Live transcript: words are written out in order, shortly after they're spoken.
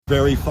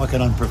very fucking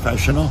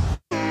unprofessional.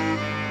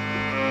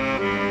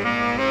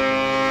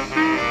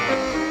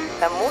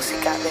 La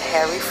música de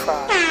Harry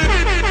Fraud.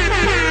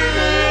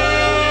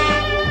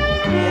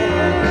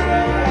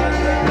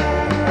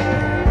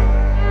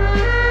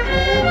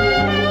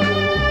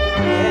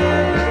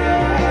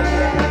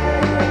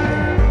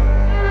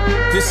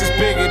 This is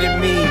bigger than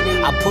me.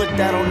 I put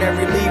that on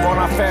every leaf on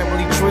our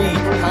family tree.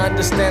 I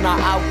understand our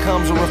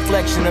outcomes a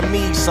reflection of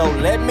me. So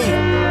let me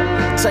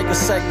take a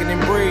second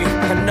and breathe.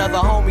 Another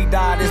homie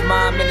died, his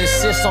mom and his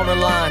sis on the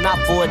line. Not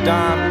for a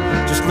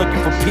dime, just looking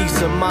for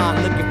peace of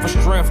mind. Looking for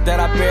strength that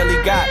I barely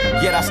got.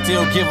 Yet I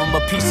still give him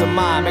a peace of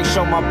mind. Make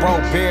sure my bro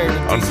buried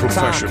a decent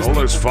time. Unprofessional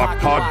as Fuck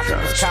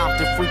Podcast.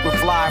 Compton, frequent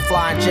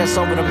flying jets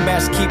over the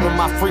mess, keeping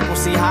my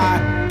frequency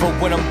high. But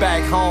when I'm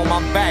back home,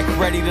 I'm back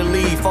ready to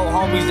leave. 4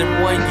 homies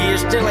in 1 year,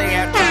 still ain't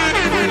had time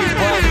to breathe.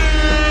 But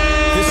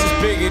this is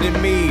bigger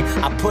than me.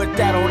 I put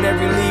that on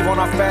every leaf on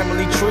our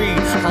family tree.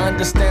 I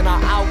understand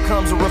our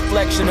outcomes a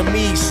reflection of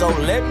me. So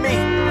let me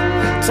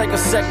take a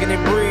second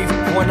and breathe.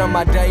 One of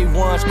my day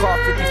ones caught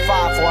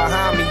 55 for a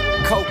homie.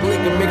 Coke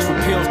liquor mixed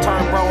with pills,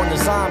 turn bro into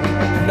zombie.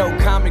 No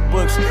comic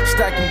books,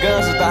 stacking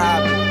guns is the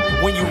hobby.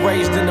 When you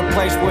raised in a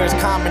place where it's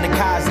common to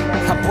kazi,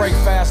 I break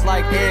fast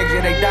like eggs,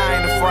 yeah, they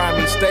dying to fry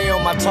me. Stay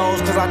on my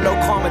toes, cause I know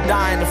karma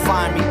dying to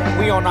find me.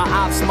 We on our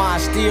ops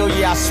mind still,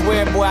 yeah, I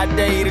swear, boy, I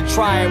dare you to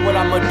try it. What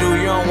I'ma do,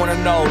 you don't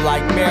wanna know,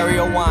 like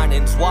Mario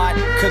Winans. Why?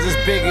 Cause it's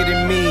bigger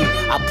than me.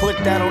 I put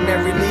that on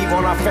every leaf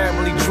on our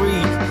family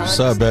tree. What's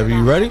up, baby?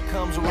 You ready?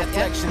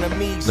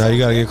 Now you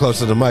gotta get close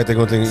to the mic, they're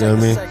gonna think, you know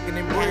what I mean?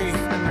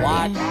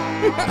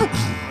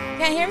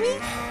 Can't hear me?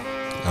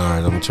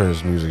 Alright, I'm gonna turn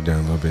this music down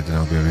a little bit, then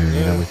I'll be able to hear you,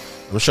 know what I mean?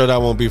 I'm sure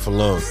that won't be for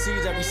long. Oh,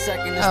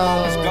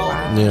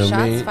 wow. You know what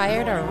I mean? Shots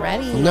fired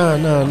already.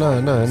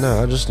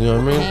 No. I just, you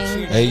know what I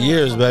mean? 8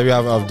 years, baby.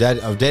 I've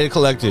data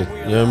collected.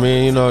 You know what I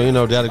mean? You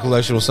know, data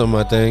collection was some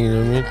of my thing. You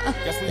know what I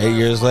mean? 8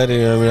 years later,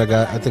 you know what I mean?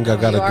 I think I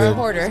got you a are good. A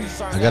hoarder.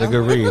 I got a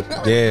good read.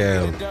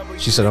 Damn.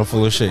 She said I'm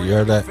full of shit. You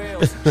heard that?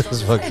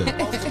 It's fucked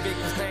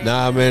up.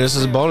 Nah, man. This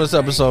is a bonus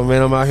episode,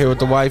 man. I'm out here with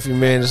the wifey,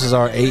 man. This is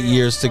our 8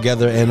 years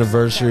together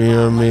anniversary. You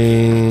know what I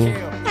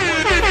mean?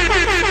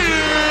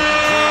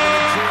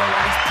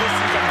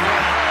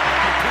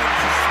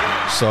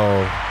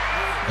 So,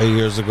 8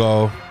 years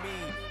ago,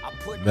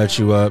 met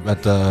you up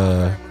at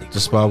the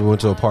spot. We went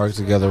to a park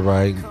together,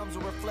 right?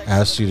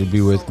 Asked you to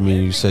be with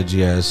me. You said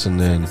yes, and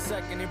then it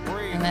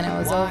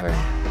was over.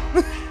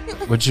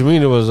 What you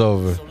mean it was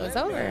over? It was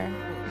over.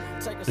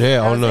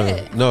 Yeah. Oh no,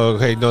 it. no.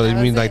 Okay, no. You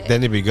mean like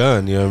then it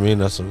begun? You know what I mean?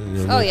 That's what,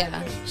 you know what I mean?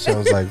 Yeah.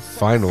 Sounds like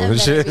final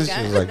and shit. She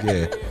was like,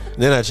 yeah.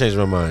 Then I changed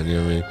my mind. You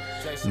know what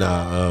I mean?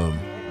 Nah.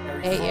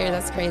 8 years.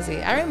 That's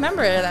crazy. I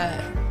remember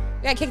that.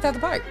 We got kicked out the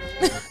park.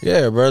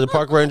 Yeah, bro. The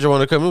park ranger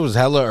wanted to come. It was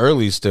hella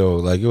early still.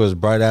 Like, it was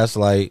bright ass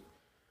light.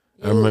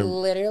 You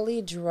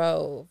literally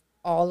drove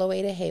all the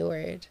way to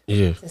Hayward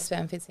to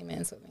spend 15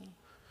 minutes with me.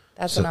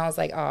 That's when I was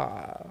like,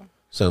 oh.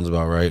 Sounds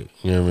about right.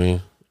 You know what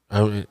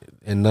I mean?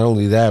 And not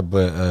only that,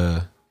 but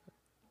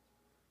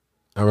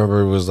I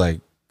remember it was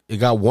like, it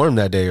got warm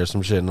that day or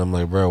some shit. And I'm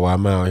like, bro, why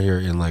am I out here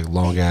in like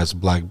long ass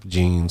black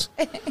jeans?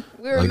 We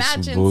were like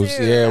matching some boots.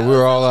 too. Yeah, we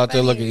were all out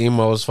there looking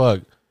emo as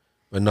fuck.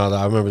 But no,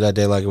 I remember that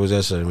day like it was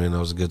yesterday, man. That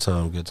was a good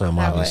time. Good time,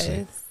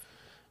 obviously.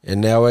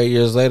 And now 8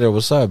 years later,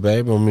 what's up,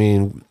 babe? I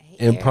mean,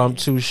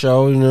 impromptu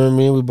show, you know what I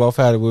mean? We both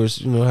had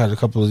had a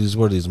couple of these,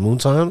 what are these, moon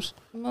times?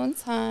 Moon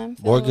time.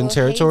 Morgan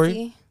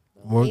territory?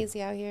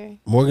 Hazy out here.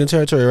 Morgan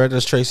territory, right?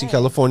 That's Tracy,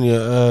 California,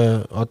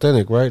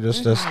 authentic, right?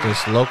 That's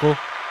local.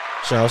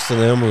 Shouts to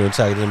them. We're going to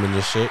tag them in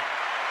this shit.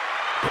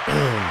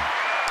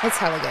 It's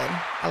hella good.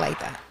 I like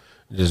that.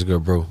 Just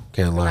good, bro.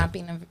 Can't lie. Not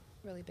being a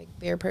really big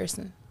beer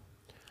person.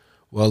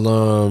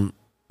 Well,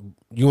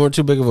 you weren't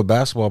too big of a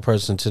basketball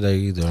person today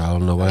either. I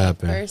don't know what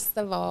happened. First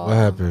of all, what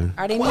happened? I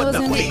already knew it was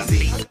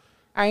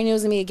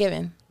gonna be a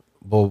given.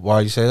 But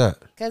why you say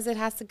that? Because it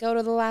has to go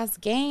to the last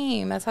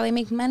game. That's how they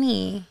make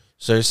money.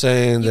 So you're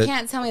saying you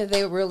can't tell me that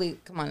they really.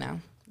 Come on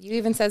now. You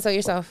even said so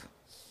yourself.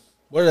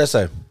 What did I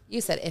say? You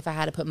said if I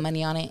had to put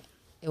money on it,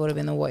 it would have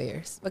been the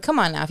Warriors. But come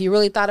on now. If you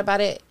really thought about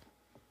it,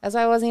 that's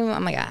why I wasn't even.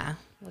 I'm like,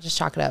 we'll just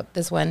chalk it up.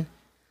 This one.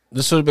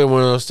 This would have been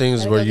one of those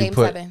things where you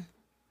put. 7.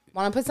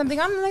 Want to put something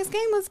on the next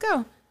game? Let's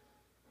go.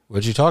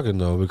 What you talking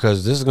though?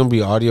 Because this is gonna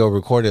be audio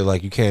recorded.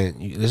 Like you can't.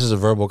 This is a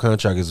verbal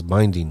contract. It's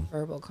binding.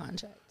 Verbal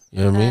contract.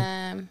 You know what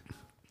I mean?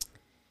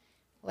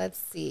 Let's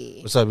see.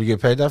 What's up? You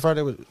get paid that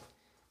Friday? What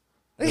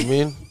you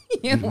mean?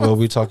 What are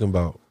we talking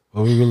about?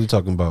 What are we really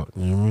talking about?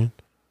 You know what I mean?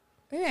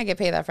 Maybe I get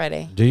paid that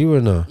Friday. Do you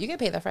or no? You get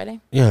paid that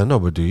Friday. Yeah, I know,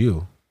 but do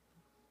you?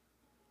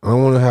 I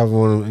don't want to have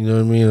one. You know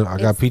what I mean? I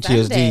got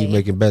PTSD Sunday.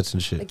 making bets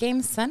and shit. The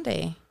game's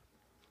Sunday.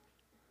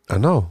 I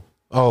know.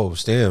 Oh,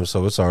 damn.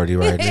 So it's already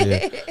right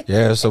there.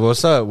 Yeah. So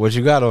what's up? What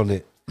you got on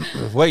it?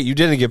 Wait, you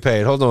didn't get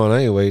paid. Hold on.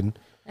 I ain't waiting.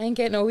 I ain't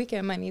getting no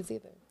weekend monies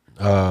either.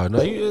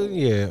 No,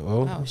 yeah.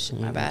 Well, oh shit,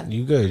 my bad.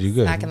 You good?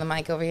 Smacking the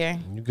mic over here.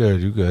 You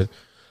good?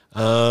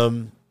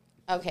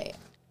 Okay.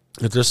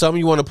 If there's something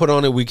you want to put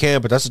on it, we can.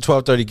 But that's a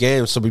 12:30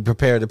 game, so be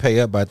prepared to pay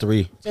up by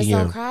 3 Just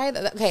p.m. don't cry.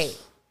 Okay.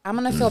 I'm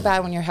gonna feel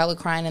bad when you're hella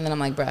crying, and then I'm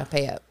like, bruh,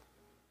 pay up.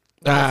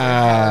 Nah,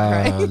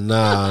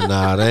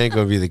 that ain't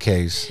gonna be the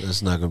case.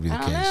 That's not gonna be the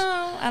case.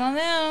 I don't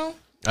know.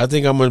 I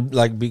think I'm gonna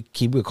like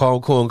keep it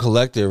calm, cool, and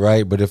collected,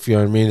 right? But if you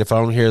know what I mean, if I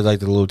don't hear like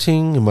the little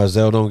ting and my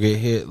Zelle don't get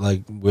hit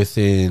like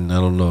within, I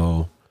don't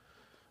know.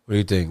 What do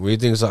you think? What do you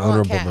think is an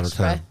honorable amount of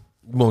time?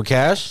 You want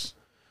cash?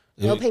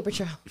 No paper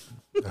trail.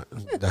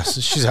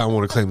 She's I don't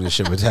want to claim this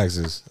shit with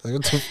taxes. Like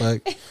what the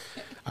fuck?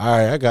 All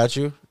right, I got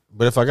you.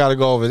 But if I gotta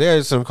go over there,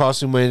 it's gonna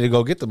cost you money to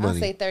go get the money. I'll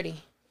say 30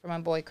 for my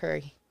boy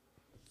Curry.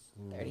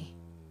 30.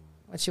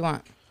 What you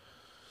want?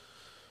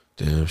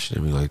 Damn, she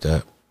didn't be like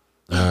that.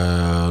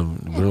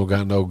 We don't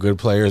got no good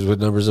players with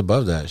numbers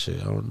above that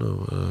shit. I don't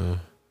know.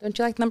 Don't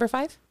you like number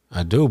 5?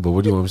 I do, but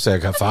what do you want me to say? I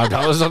got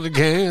 $5 on the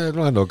game. I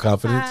don't have no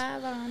confidence.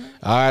 5 on it.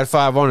 All right,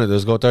 5 on it.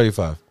 Let's go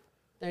 35.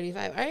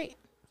 35. All right.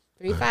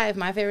 35.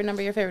 My favorite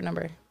number. Your favorite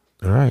number.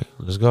 All right,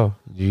 let's go.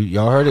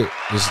 Y'all heard it.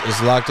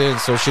 It's locked in,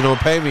 so she don't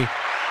pay me.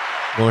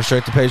 Going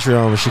straight to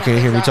Patreon when she can't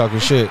hear me talking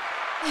shit.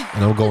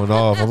 And I'm going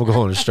off. I'm going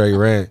on a straight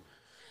rant.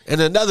 And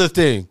another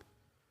thing,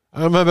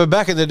 I remember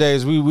back in the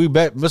days, we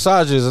bet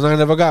massages and I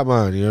never got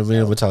mine. You know what I mean?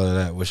 I'm going to tell her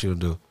that. What she going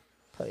to do?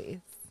 Please.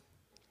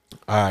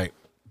 All right.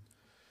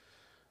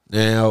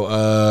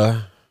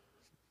 Now,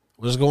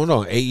 what's going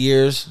on? 8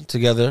 years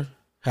together,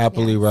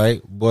 happily, Yes.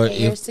 right? But 8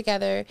 years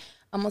together.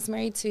 Almost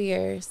married 2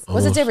 years.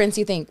 What's the difference,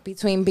 you think,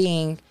 between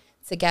being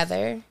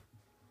together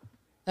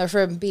or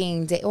for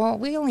being well,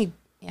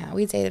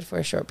 we dated for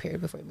a short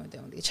period before we moved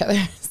in with each other.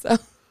 So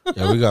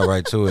yeah, we got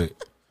right to it.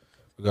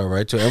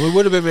 And we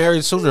would have been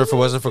married sooner if it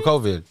wasn't for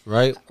COVID,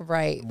 right?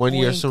 right. 1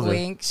 year Wink, sooner.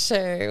 wink,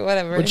 sure,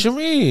 whatever. What you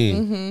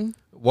mean?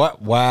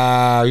 What?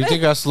 Wow. You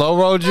think I slow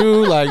rolled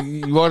you? Like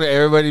you want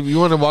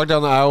to walk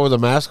down the aisle with a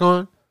mask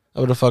on? I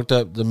would have fucked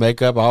up the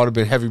makeup. I would have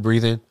been heavy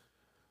breathing.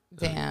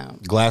 Damn.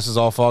 Glasses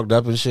all fogged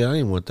up and shit. I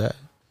didn't want that.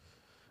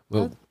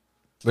 Well,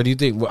 what do you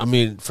think? I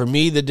mean, for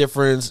me, the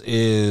difference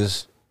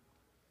is,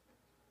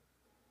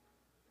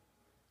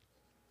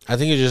 I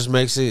think it just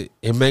makes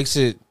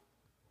it.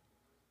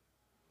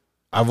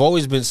 I've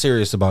always been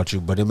serious about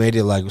you, but it made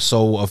it like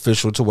so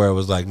official to where it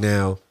was like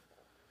now,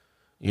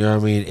 you know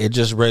what I mean? It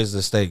just raised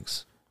the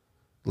stakes.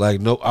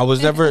 Like no, I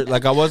was never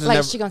like I wasn't Like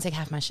never. she gonna take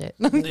half my shit.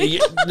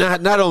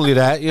 Not only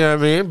that, you know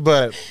what I mean,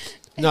 but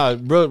no,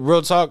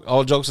 real talk.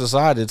 All jokes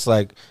aside, it's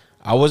like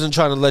I wasn't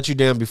trying to let you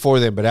down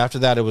before then, but after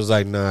that, it was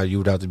like, nah, you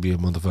would have to be a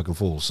motherfucking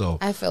fool. So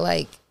I feel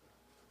like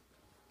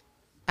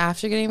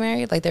after getting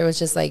married, like there was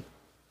just like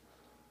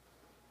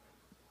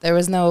there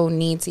was no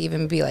need to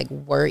even be like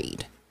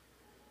worried.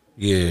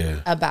 yeah,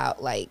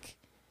 About like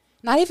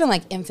not even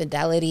like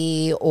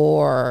infidelity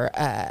or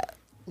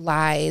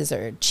lies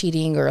or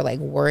cheating or like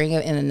worrying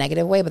in a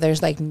negative way, but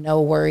there's like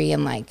no worry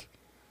and like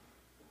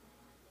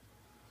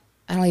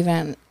I don't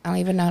even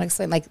know how to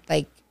explain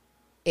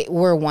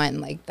we're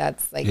one, like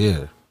that's like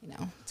yeah. you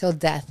know, till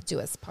death do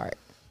us part.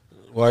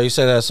 Why you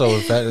say that so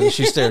emphatic?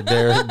 She stared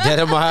dead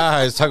in my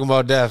eyes talking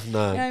about death.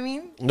 Nah. You know what I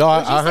mean? No, Would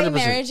I you say 100%.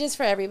 marriage is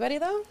for everybody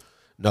though?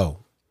 No,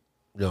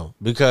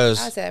 because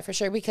I would say that for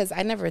sure because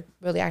I never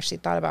really actually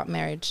thought about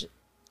marriage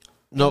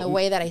no, in the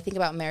way that I think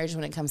about marriage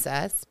when it comes to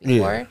us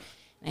before. Yeah.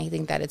 And I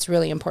think that it's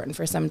really important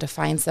for someone to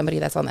find somebody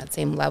that's on that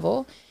same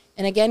level.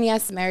 And again,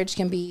 yes, marriage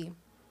can be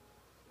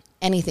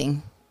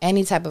anything,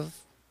 any type of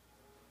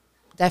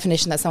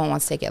definition that someone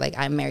wants to take it. Like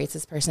I'm married to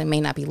this person, may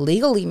not be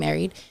legally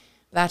married.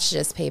 That's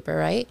just paper,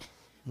 right?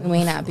 It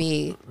may not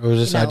be. It was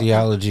this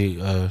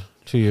ideology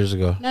 2 years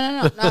ago.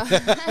 No.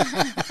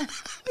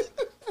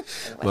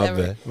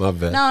 My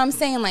bad. No, I'm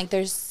saying like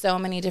there's so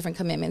many different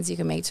commitments you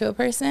can make to a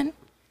person.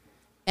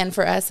 And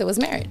for us, it was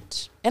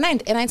marriage. And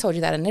I told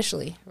you that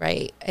initially,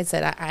 right? I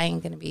said, I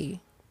ain't going to be,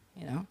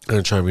 you know. I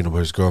ain't trying to be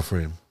nobody's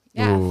girlfriend.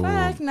 Yeah, Ooh.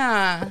 fuck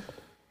nah.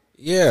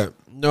 Yeah,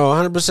 no,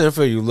 100%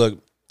 for you. Look,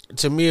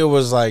 to me, it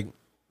was like,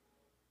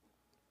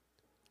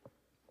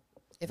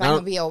 If I'm going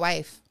to be your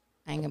wife,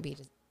 I ain't going to be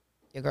just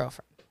your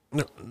girlfriend.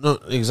 no,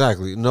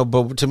 exactly. No,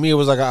 but to me, it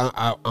was like,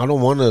 I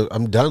don't want to,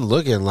 I'm done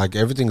looking. Like,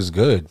 everything's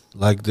good.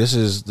 Like, this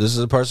is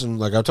a person,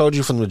 like I told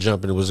you from the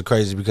jump, and it was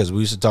crazy because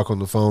we used to talk on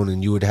the phone,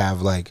 and you would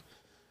have, like,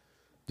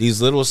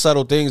 these little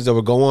subtle things that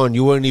would go on.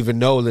 You wouldn't even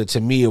know that.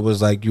 To me, it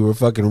was like you were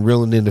fucking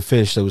reeling in the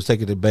fish that was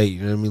taking the bait.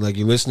 You know what I mean? Like,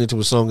 you're listening to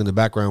a song in the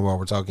background while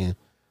we're talking.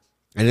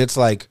 And it's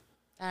like,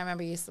 I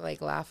remember you used to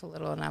like laugh a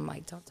little, and I'm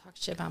like, don't talk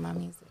shit about my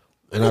music.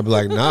 and I'd be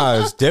like, nah,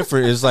 it's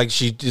different. It's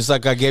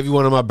like I gave you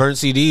one of my burnt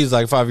CDs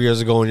like 5 years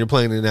ago, and you're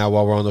playing it now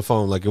while we're on the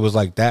phone. Like, it was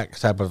like that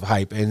type of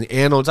hype.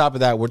 And on top of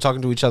that, we're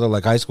talking to each other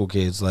like high school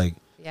kids, like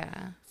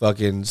Yeah.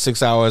 fucking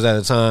 6 hours at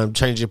a time,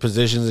 changing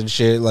positions and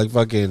shit. Like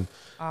fucking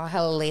All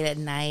hella late at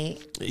night.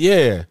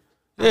 yeah.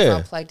 I was all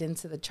Yeah. plugged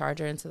into the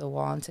charger, into the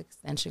wall, into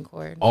extension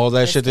cord. All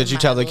that shit that Risking you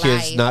tell my the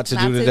kids life not to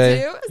do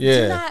today.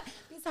 Yeah. Do not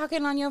be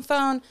talking on your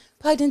phone,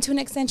 plugged into an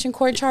extension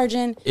cord,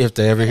 charging. If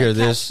they ever hear catch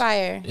this,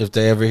 fire. if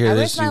they ever hear I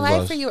this, risked my you life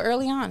lost. for you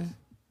early on.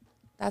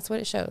 That's what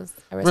it shows.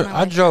 I risked my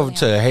I life drove early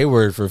to on.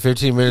 Hayward for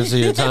 15 minutes of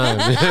your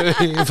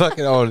time.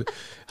 Fucking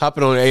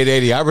hopping on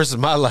 880. I risked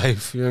my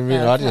life. You know what I mean?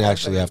 That's I didn't not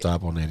actually funny. have to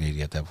hop on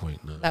 880 at that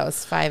point. No. That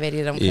was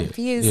 580. Don't Yeah,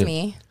 confuse yeah.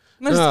 me.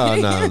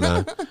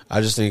 No.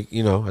 I just think,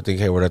 I think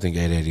Hayward, I think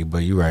 880, but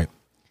you're right.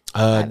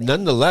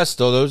 Nonetheless,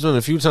 though, there was been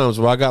a few times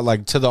where I got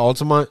like to the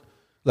Altamont,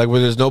 like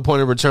where there's no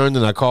point of return,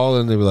 then I call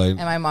and they be like, and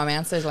my mom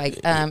answers like,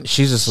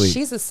 she's asleep.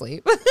 She's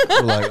asleep.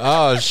 I'm like,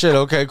 oh shit,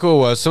 okay, cool.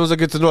 Well, as soon as I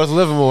get to North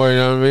Livermore, you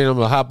know what I mean? I'm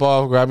gonna hop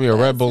off, grab me a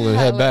Red Bull, and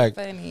head back.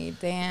 Funny,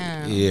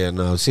 damn. Yeah,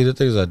 no. See the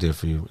things I did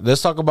for you.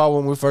 Let's talk about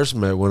when we first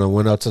met. When I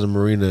went out to the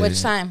marina.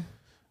 Which time?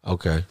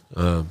 Okay.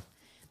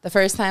 The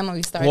first time when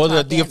we started. Well,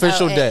 talking. the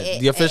official date.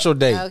 The official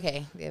date.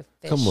 Okay, the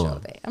official Come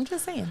on. date. I'm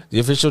just saying. The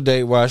official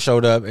date where I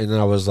showed up and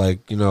I was like,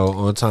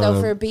 on time.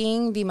 So for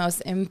being the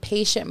most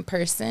impatient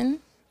person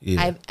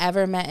I've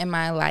ever met in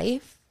my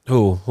life.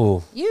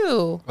 Who?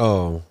 You.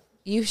 Oh.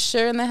 You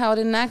sure in the hell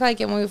didn't act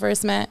like it when we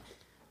first met.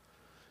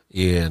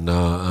 Yeah,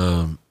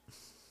 no.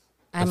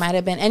 I might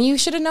have been. And you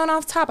should have known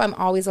off top, I'm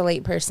always a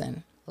late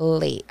person.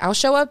 Late. I'll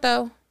show up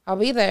though. I'll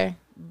be there.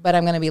 But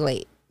I'm going to be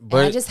late. But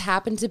and I just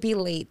happened to be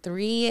late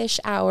 3-ish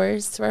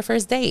hours to our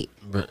first date.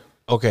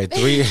 Okay,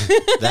 3.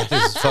 That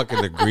is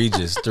fucking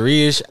egregious.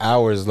 3-ish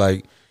hours,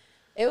 like.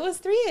 It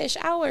was 3-ish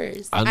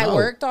hours. I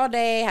worked all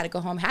day, had to go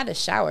home, had to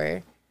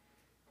shower.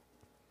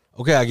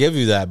 Okay, I give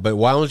you that, but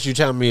why don't you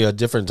tell me a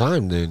different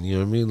time then? You know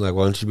what I mean? Like,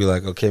 why don't you be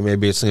like, okay,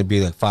 maybe it's going to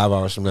be like 5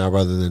 hours from now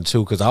rather than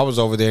 2? Because I was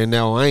over there and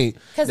now I ain't.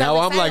 Now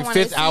I'm like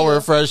 5th hour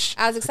fresh.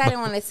 I was excited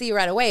when I see you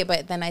right away,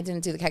 but then I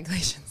didn't do the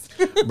calculations.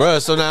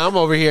 Bruh, so now I'm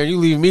over here and you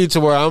leave me to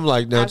where I'm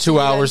like now 2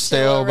 hours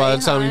stale by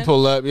the time you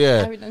pull up.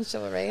 Yeah. Have you done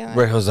Chill Ray?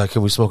 Ray was like,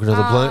 can we smoke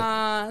another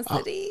blunt?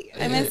 Sadiq.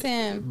 I miss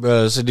him.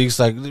 Bro, Sadiq's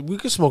like, we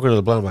could smoke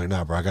another blunt. I'm like,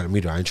 nah, bro, I got to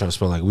meet her. I ain't trying to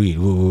smell like weed.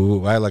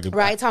 I like it.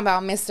 Right, talking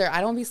about Mr.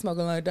 I don't be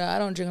smoking like that. I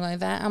don't drink like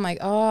that. I'm like,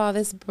 oh,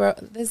 this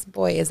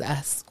boy is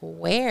a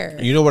square.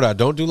 You know what I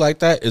don't do like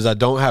that is I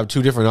don't have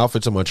 2 different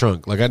outfits in my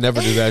trunk. Like I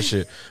never do that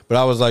shit. But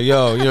I was like,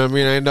 yo, you know what I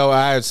mean? I know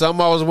I had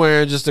something I was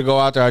wearing just to go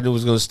out there. I knew it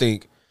was gonna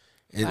stink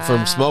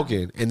from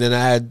smoking, and then I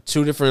had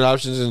 2 different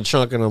options in the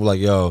trunk, and I'm like,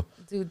 yo.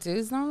 Do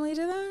dudes normally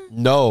do that?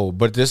 No,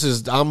 but this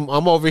is I'm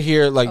over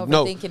here like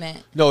overthinking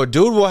it. No, a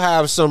dude will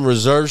have some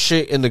reserve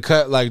shit in the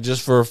cut like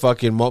just for a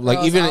fucking like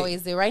girls even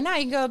always do. Right now,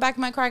 you can go back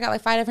in my car. I got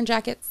like 5 different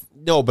jackets.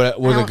 No, but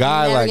with a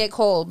guy never like get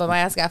cold, but my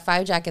ass got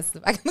 5 jackets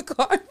in the back of the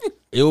car.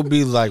 It would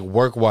be like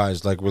work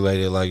wise, like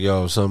related. Like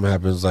yo, something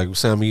happens. Like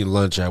say I'm eating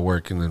lunch at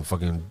work and then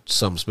fucking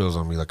something spills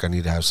on me. Like I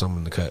need to have something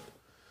in the cut.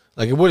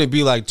 Like it wouldn't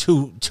be like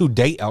two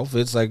date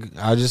outfits. Like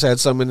I just had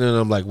something in and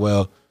I'm like,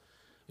 well.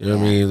 You know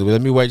what I mean?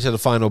 Let me wait till the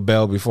final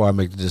bell before I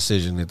make the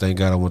decision. And thank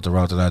God I went the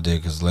route that I did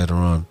because later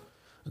on,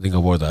 I think I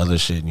wore the other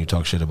shit and you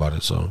talk shit about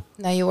it. So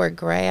no, you wore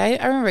gray.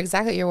 I remember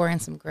exactly you're wearing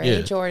some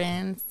gray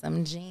Jordans,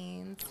 some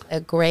jeans, a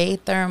gray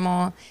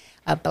thermal,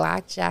 a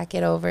black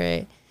jacket over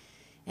it.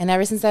 And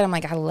ever since that, I'm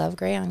like, I love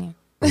gray on you.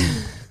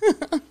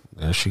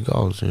 There she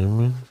goes. You know what I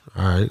mean?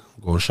 All right,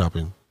 going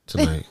shopping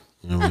tonight.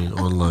 You know what I mean?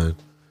 Online,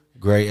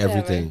 gray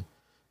everything.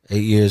 8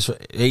 years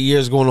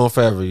going on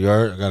forever. You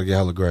heard? I gotta get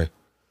hella gray.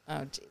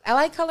 Oh, geez. I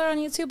like color on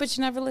you too, but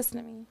you never listen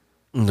to me.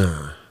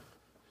 Nah.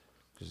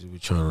 Because you be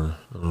trying to,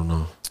 I don't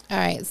know. All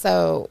right,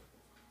 so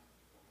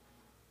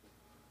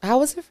how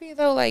was it for you,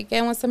 though, like,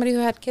 getting with somebody who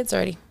had kids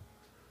already?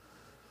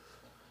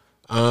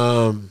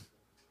 Well.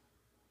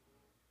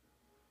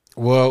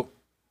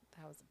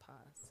 That was a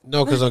pause.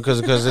 No,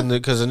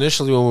 because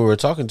initially when we were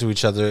talking to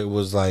each other, it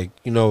was like,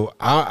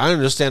 I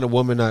understand a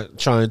woman not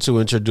trying to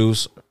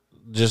introduce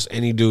just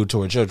any dude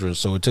to her children,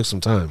 so it took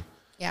some time.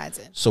 Yeah, it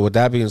did. So with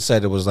that being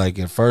said, it was like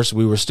at first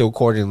we were still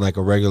courting like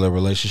a regular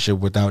relationship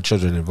without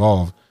children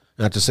involved.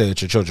 Not to say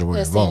that your children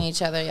weren't involved. Just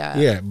seeing each other, yeah.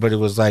 Yeah, but it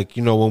was like,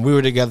 when we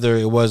were together,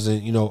 it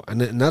wasn't,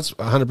 and that's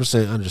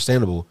 100%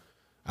 understandable.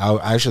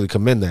 I actually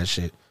commend that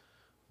shit.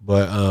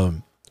 But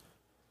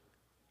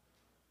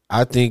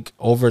I think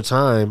over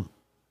time,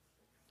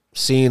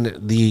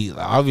 seeing the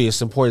obvious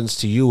importance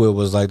to you, it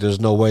was like, there's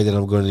no way that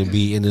I'm going to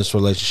be in this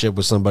relationship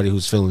with somebody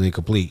who's feeling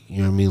incomplete. You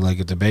know what I mean? Like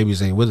if the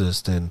babies ain't with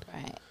us, then...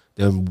 Right.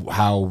 Then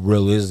how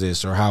real is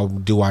this, or how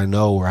do I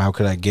know, or how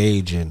could I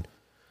gauge? And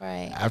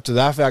after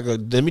that fact,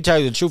 let me tell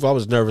you the truth, I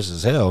was nervous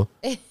as hell.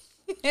 You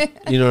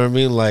know what I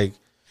mean? Like,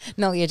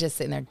 no, you're just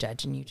sitting there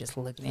judging you, just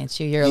looking at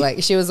you. You're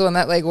like, she was the one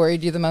that like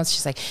worried you the most.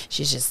 She's like,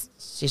 she's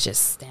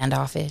just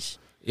standoffish.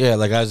 Yeah,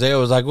 like Isaiah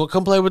was like, well,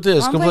 come play with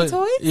this. Come play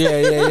toys?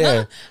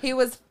 Yeah. He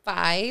was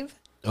 5.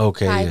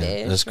 Okay,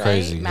 yeah, that's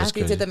crazy. Right?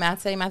 Matthew did the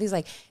math today. Matthew's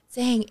like,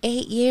 dang,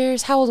 8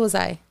 years. How old was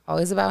I?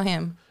 Always about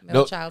him.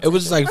 No, it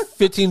was like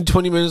 15,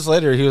 20 minutes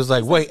later. He was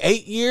like, wait,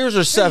 8 years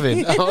or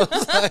 7? I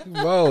was like,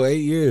 bro, 8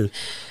 years.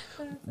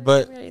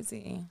 But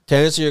crazy. To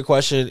answer your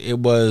question, it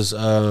was,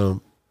 I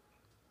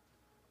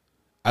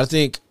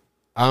think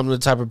I'm the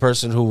type of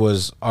person who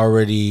was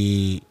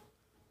already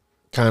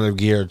kind of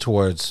geared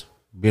towards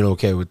being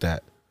okay with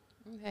that.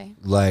 Okay.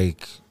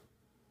 Like,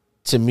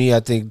 to me, I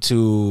think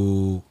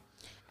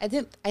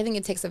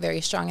it takes a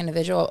very strong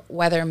individual,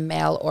 whether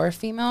male or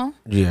female.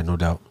 Yeah, no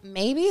doubt.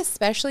 Maybe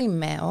especially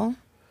male.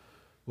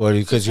 Well,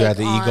 because you had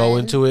the ego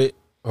into it,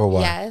 or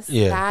what? Yes,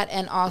 that,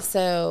 and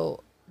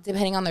also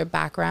depending on their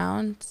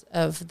background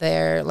of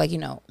their, like,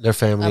 their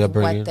family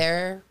upbringing, what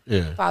their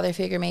father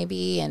figure may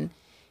be, and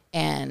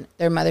and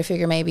their mother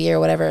figure maybe or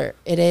whatever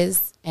it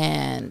is,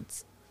 and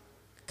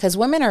because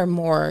women are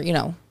more,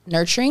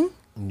 nurturing.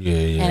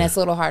 Yeah. And it's a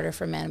little harder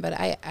for men, but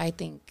I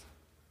think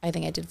I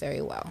did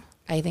very well.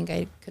 I think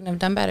I couldn't have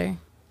done better.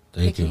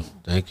 Thank you.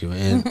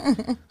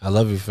 And I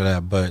love you for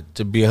that. But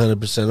to be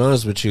 100%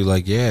 honest with you,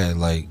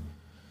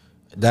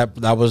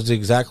 that was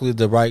exactly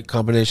the right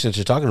combination that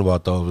you're talking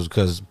about, though, was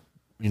because,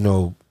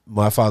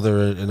 my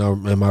father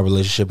and my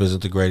relationship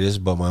isn't the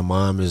greatest, but my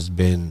mom has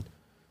been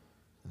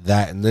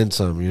that and then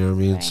some, you know what I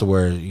mean? Right. So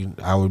where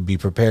I would be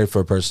prepared for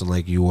a person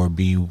like you, or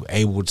be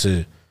able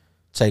to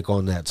take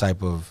on that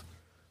type of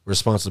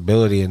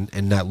responsibility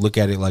and not look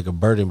at it like a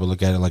burden, but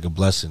look at it like a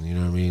blessing, you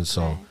know what I mean?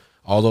 So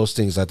all those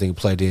things I think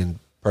played in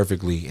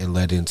perfectly and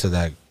led into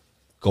that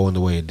going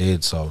the way it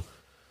did. So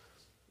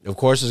of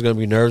course there's going to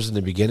be nerves in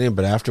the beginning,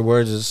 but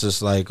afterwards it's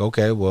just like,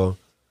 okay, well,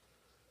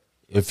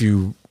 if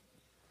you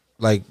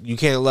you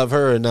can't love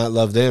her and not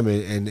love them,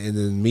 and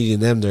then meeting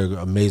them, they're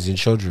amazing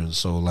children.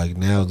 So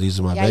now these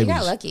are my babies. You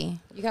got lucky.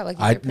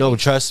 I know,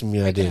 trust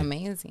me, I did.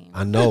 Amazing.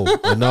 I know.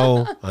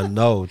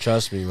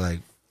 Trust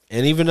me,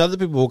 and even other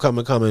people will come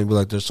and be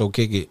like, they're so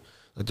kick it,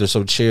 they're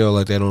so chill,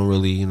 they don't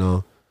really,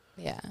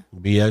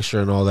 be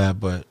extra and all that.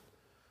 But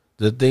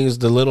the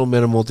little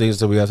minimal things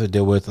that we have to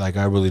deal with,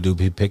 I really do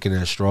be picking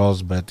at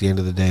straws. But at the end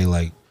of the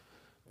day,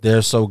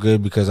 they're so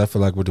good because I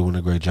feel like we're doing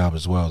a great job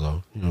as well,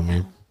 though. You know what I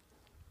mean?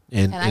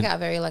 And I got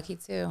very lucky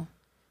too,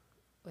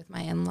 with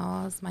my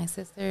in-laws, my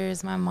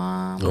sisters, my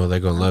mom. Oh,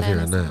 they're gonna love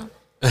hearing that.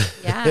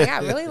 Yeah, I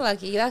got really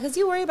lucky. Because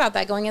you worry about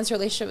that going into a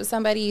relationship with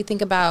somebody. You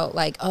think about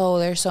oh,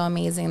 they're so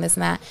amazing, this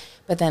and that.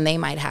 But then they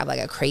might have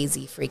a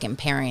crazy freaking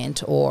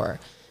parent or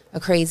a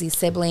crazy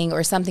sibling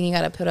or something you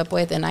got to put up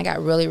with. And I got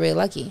really, really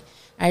lucky.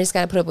 I just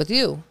got to put up with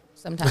you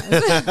sometimes.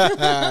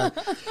 No,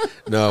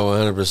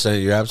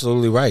 100%. You're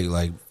absolutely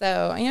right.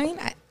 So,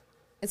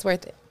 it's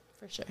worth it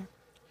for sure.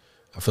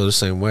 I feel the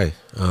same way.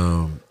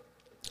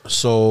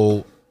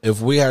 So if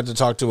we had to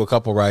talk to a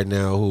couple right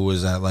now who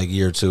was at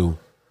year 2.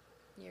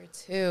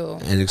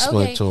 And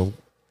explain to them.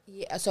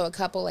 Yeah, so a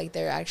couple,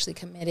 they're actually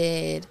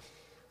committed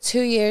 2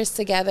 years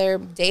together,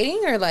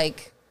 dating or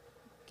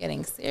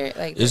getting serious.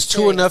 Is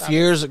 2 enough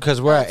years?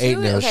 Because we're at 8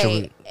 now.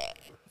 Okay.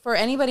 For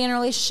anybody in a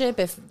relationship,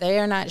 if they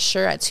are not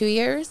sure at 2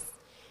 years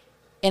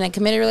in a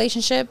committed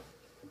relationship,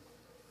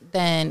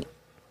 then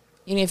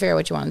you need to figure out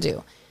what you want to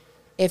do.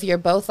 If you're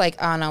both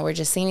oh no, we're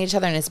just seeing each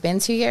other and it's been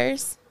 2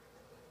 years,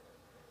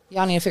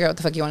 y'all need to figure out what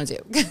the fuck you want to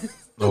do.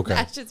 Okay.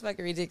 That's just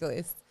fucking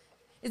ridiculous.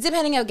 It's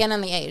depending, again,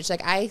 on the age.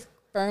 I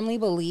firmly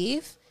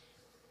believe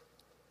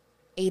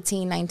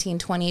 18, 19,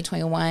 20,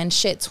 21,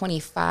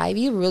 25,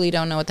 you really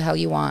don't know what the hell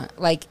you want.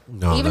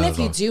 Even if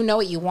you do know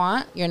what you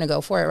want, you're going to go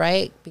for it,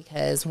 right?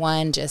 Because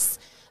 1, just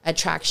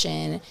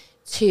attraction.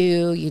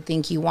 2, you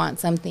think you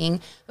want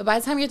something. But by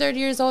the time you're 30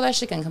 years old, that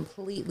shit can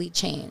completely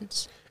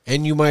change.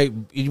 And you might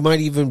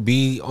even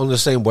be on the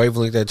same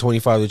wavelength at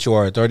 25 that you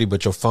are at 30,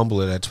 but you'll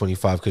fumble it at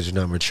 25 because you're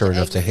not mature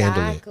enough to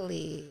handle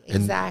it.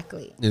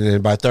 Exactly. And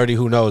then by 30,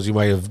 who knows? You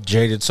might have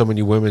jaded so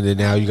many women that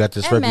now you got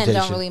this reputation.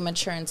 Men don't really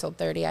mature until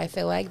 30, I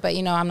feel like. But,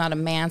 I'm not a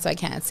man, so I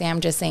can't say. I'm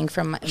just saying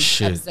from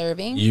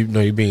observing.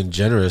 You're being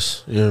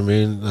generous. You know what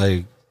I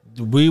mean?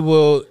 We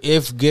will,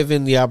 if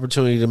given the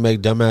opportunity to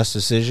make dumbass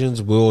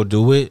decisions, we'll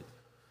do it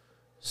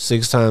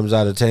 6 times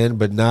out of 10,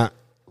 but not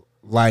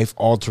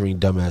life-altering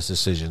dumbass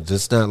decisions.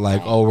 It's not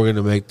we're going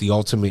to make the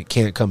ultimate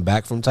can't come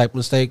back from type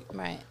mistake.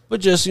 Right.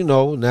 But just,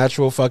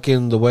 natural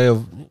fucking the way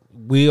of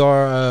we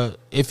are.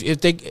 If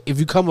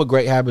you come with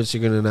great habits,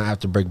 you're going to not have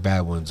to break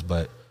bad ones.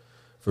 But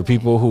for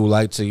people who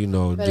like to,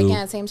 But again,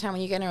 at the same time,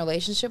 when you get in a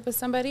relationship with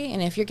somebody,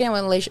 and if you're getting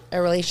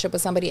a relationship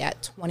with somebody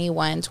at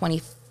 21,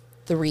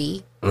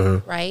 23,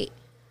 right,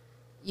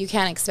 you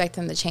can't expect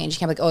them to change. You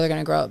can't be they're going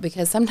to grow up,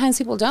 because sometimes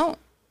people don't.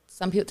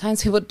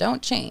 Sometimes people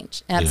don't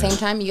change. And at the same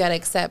time, you got to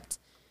accept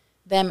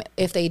them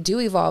if they do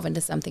evolve into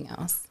something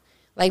else.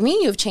 Me and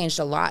you have changed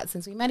a lot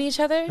since we met each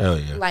other. Hell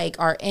yeah.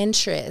 Our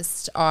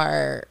interests,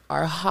 our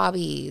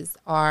hobbies,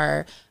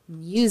 our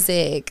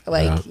music, you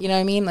know what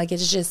I mean?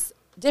 It's just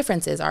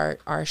differences.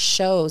 Our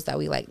shows that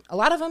we like. A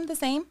lot of them the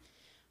same,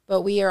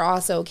 but we are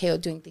also okay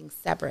with doing things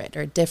separate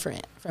or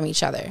different from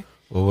each other.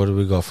 Well, what did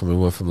we go from? We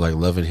went from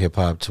loving hip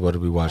hop to what do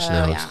we watch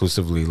now? Yeah.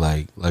 Exclusively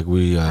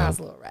we. I was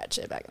a little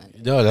ratchet back then.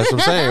 No, that's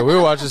what I'm saying. We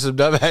were watching some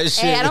dumbass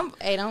shit.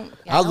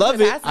 I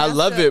love it. I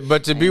love it.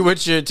 But to be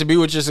with your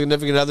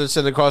significant other,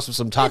 sitting across from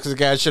some toxic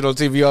ass shit on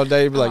TV all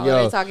day, be yo,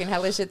 they're talking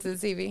hella shit to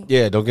the TV.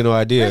 Yeah, don't get no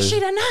ideas.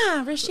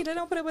 Rashida,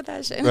 don't put up with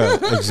that shit.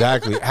 Right,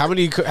 exactly. How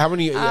many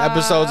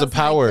episodes of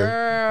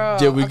Power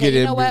did we get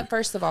in? You know what?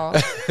 First of all,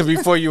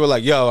 before you were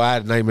yo, I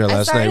had a nightmare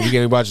last night. We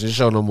can't watch the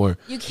show no more.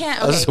 You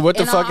can't. Okay, what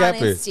the fuck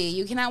happened?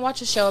 You cannot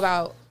watch a show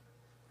about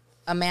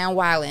a man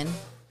wilding,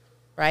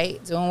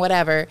 right, doing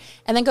whatever,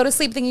 and then go to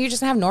sleep thinking you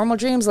just have normal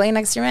dreams laying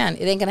next to your man.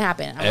 It ain't gonna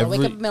happen. I'm gonna wake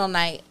up in the middle of the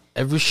night.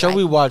 Every show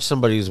we watch,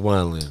 somebody's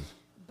wilding.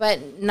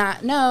 But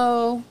not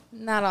all.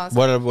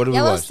 What do we watch?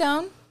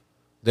 Yellowstone.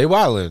 They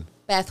wilding.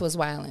 Beth was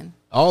wilding.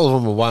 All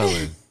of them are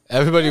wilding.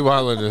 Everybody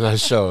wilding in that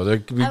show.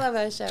 I love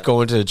that show.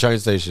 Going to the train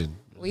station.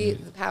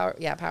 Power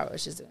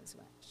was just doing too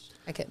much.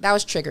 That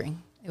was triggering.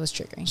 It was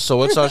triggering. So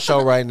what's our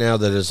show right now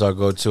that is our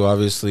go-to?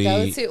 Obviously,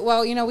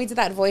 well, we did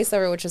that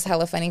voiceover, which was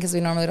hella funny because we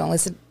normally don't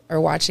listen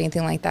or watch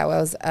anything like that. Well,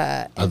 it was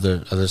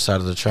other side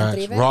of the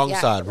tracks, wrong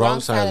side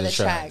of the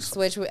tracks.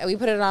 Which we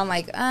put it on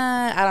like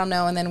I don't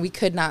know, and then we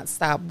could not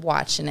stop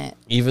watching it.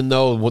 Even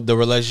though the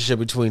relationship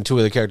between two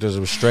of the characters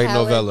was straight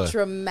hella novella,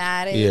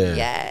 dramatic. Yeah,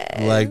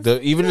 yes. like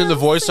even in the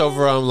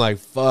voiceover, I'm like,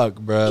 fuck,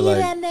 bro,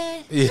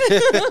 like.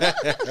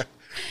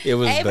 It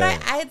was bad.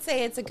 But I'd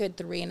say it's a good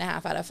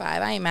 3.5 out of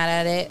 5. I ain't mad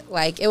at it.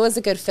 Like, it was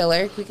a good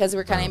filler because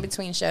we're kind of in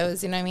between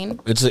shows. You know what I mean?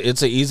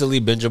 It's a easily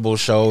bingeable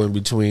show in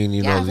between,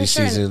 these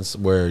seasons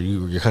where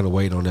you're kind of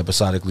waiting on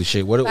episodically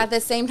shit. But at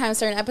the same time,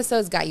 certain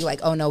episodes got you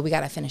like, oh no, we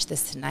got to finish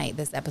this tonight.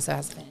 This episode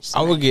has to finish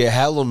tonight. I would get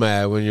hella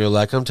mad when you're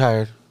like, I'm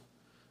tired.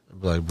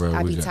 I'd be like, bro,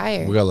 I'd be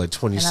tired. We got like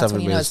 27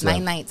 minutes. minutes left.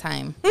 It's night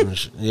time.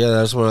 Yeah,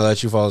 that's when I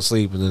let you fall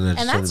asleep, and then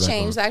that's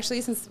changed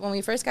actually since when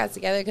we first got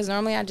together. Because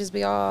normally I'd just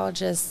be all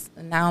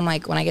now I'm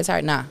like, when I get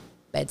tired,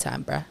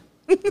 bedtime, bro.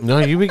 No,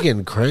 you be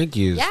getting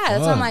cranky as yeah, that's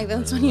what I'm like.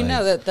 That's when you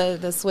know that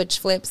the switch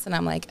flips, and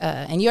I'm like,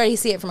 and you already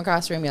see it from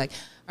across the room. You're like,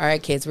 all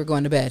right, kids, we're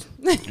going to bed.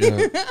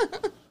 Yeah.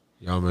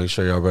 Y'all make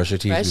sure y'all brush your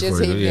teeth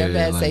before you go to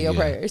bed. Say your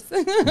prayers.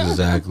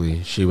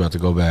 Exactly. She about to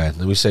go bad.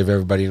 Let me save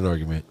everybody an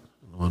argument.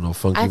 No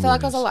funky I feel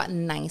like I was mornings. a lot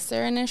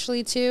nicer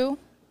initially too.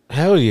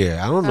 Hell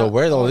yeah! I don't know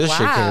where all this shit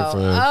came from.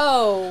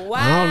 Oh wow!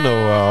 I don't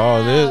know where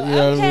all this. You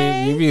know what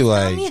I mean? You be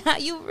like, tell me how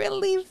you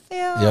really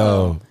feel.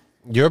 Yo,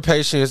 your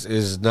patience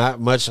is not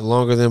much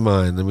longer than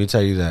mine. Let me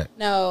tell you that.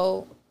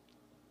 No.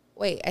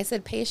 Wait, I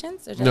said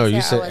patience? Or did no, I say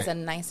you said I was a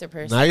nicer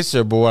person?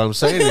 Nicer, but what I'm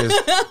saying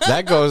is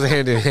that goes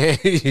hand in hand.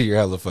 You're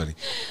hella funny.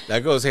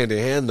 That goes hand in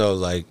hand, though.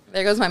 Like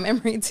there goes my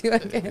memory too. I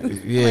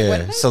guess.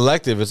 Yeah, like,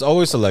 selective. It's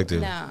always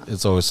selective. No,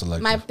 it's always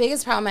selective. My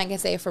biggest problem I can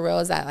say for real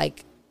is that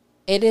like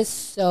it is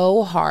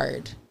so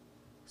hard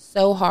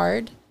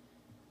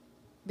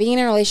being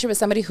in a relationship with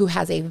somebody who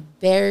has a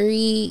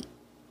very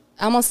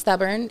almost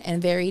stubborn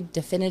and very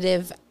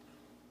definitive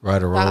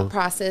right or wrong thought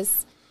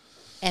process.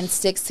 And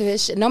sticks to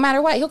his shit. No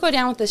matter what, he'll go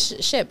down with the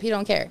ship. He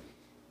don't care.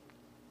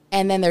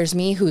 And then there's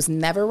me who's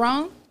never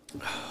wrong.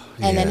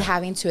 And then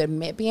having to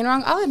admit being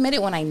wrong. I'll admit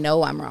it when I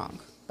know I'm wrong.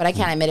 But I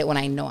can't admit it when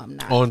I know I'm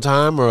not. On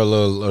time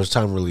or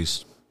time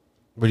release?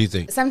 What do you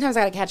think? Sometimes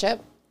I got to catch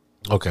up.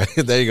 Okay,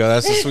 there you go.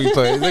 That's a sweet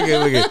point. Look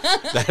at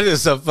that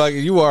is a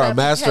fucking. You are a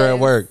master at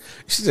work.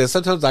 She said,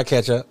 "Sometimes I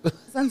catch up."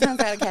 Sometimes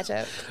I gotta catch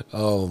up.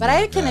 Oh, but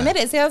I can admit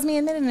it. See, that was me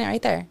admitting it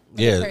right there.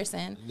 Yeah,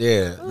 person.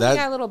 Yeah, Ooh,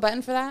 got a little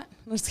button for that.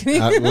 I'm just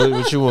kidding.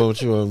 What you want?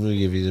 What you want? Let me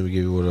give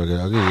you what I got.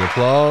 I'll give you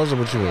applause. Or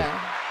what you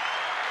want?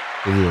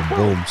 Give you a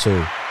boom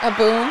too. A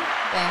boom.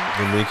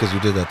 Thanks. Because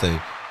you did that thing.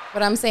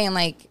 But I'm saying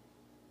like,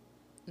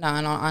 no,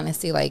 in all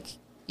honesty, like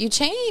you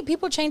change.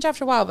 People change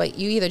after a while, but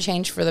you either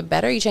change for the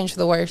better, or you change for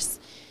the worse.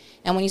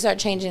 And when you start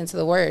changing to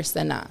the worse,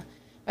 then nah.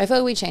 I feel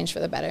like we change for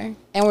the better.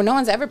 And no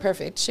one's ever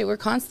perfect. Shit, we're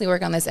constantly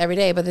working on this every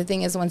day. But the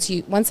thing is, once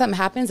something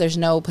happens, there's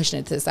no pushing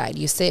it to the side.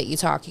 You sit, you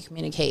talk, you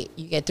communicate,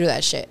 you get through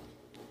that shit.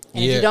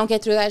 And if you don't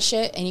get through that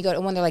shit, and you go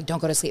when they're like, don't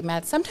go to sleep,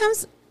 Matt.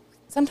 Sometimes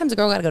a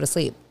girl gotta go to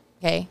sleep.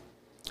 Okay.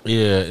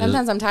 Yeah.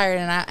 Sometimes I'm tired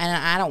and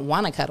I don't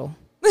want to cuddle.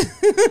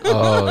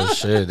 Oh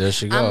shit! There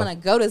she go. I'm gonna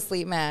go to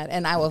sleep mad,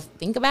 and I will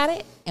think about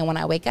it. And when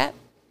I wake up,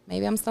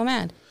 maybe I'm still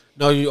mad.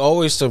 No, you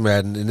always still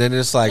mad, and then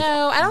it's like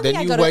no. I don't think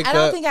I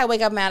don't think I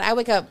wake up mad. I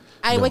wake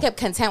up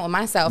content with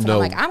myself, and I'm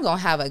like, I'm gonna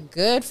have a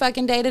good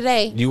fucking day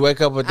today. You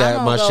wake up with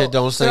that my shit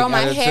don't stink. Throw my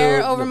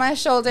hair over my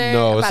shoulder.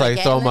 No, it's like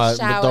throw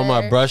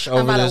my brush over.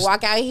 I'm about this. to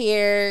walk out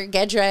here,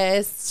 get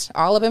dressed,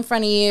 all up in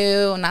front of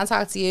you, and not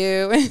talk to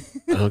you.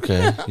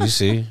 Okay, you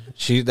see,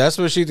 that's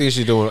what she thinks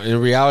she's doing.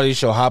 In reality,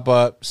 she'll hop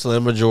up,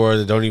 slam a drawer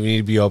that don't even need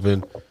to be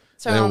open.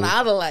 Turn on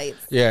all the lights.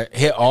 Yeah,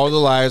 hit all the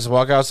lights,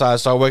 walk outside,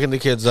 start waking the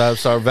kids up,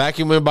 start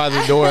vacuuming by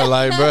the door.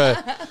 Like,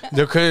 bruh,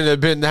 there couldn't have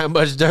been that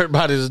much dirt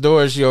by this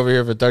door. She over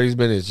here for 30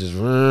 minutes. Just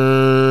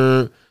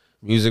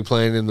music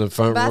playing in the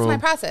front room. That's my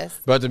process.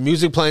 But the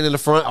music playing in the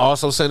front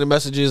also sending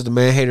messages. The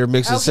man hater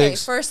mixing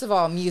six. First of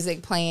all,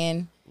 music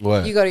playing.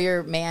 What? You go to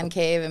your man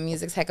cave and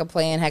music's hecka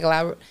playing, hecka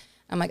loud.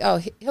 I'm like,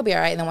 oh, he'll be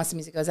all right. And then once the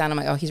music goes down, I'm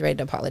like, oh, he's ready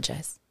to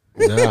apologize.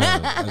 Nah,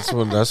 that's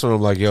when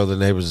I'm like, yo, the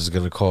neighbors is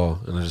going to call.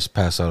 And I just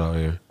pass out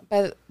here.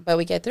 But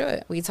we get through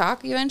it. We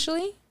talk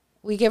eventually.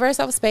 We give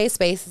ourselves space.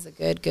 Space is a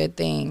good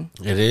thing.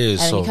 It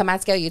is. And then you come out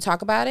together, you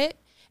talk about it.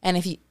 And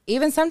if you,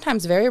 even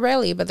sometimes, very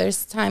rarely, but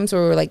there's times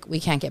where we're like, we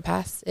can't get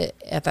past it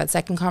at that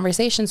second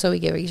conversation. So we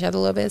give each other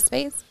a little bit of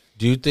space.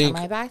 Do you think?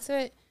 Come right back to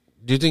it.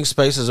 Do you think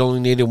space is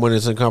only needed when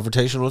it's in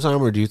confrontational time?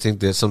 Or do you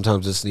think that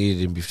sometimes it's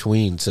needed in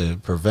between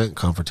to prevent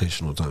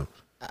confrontational time?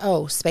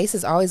 Oh, space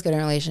is always good in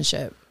a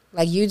relationship.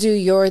 Like you do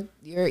your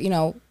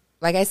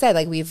like I said,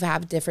 like we've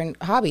have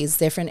different hobbies,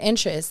 different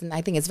interests, and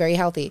I think it's very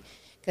healthy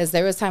because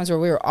there was times where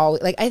we were all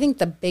like, I think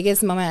the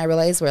biggest moment I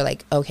realized we're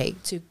like, okay,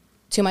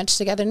 too much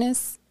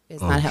togetherness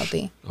is not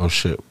healthy. Oh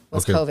shit!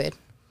 Was COVID.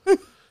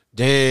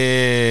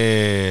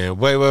 Damn!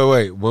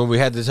 Wait! When we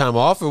had the time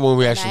off, or when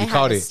we actually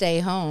caught it?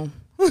 Stay home.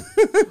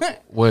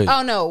 Wait.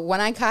 Oh no,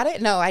 when I caught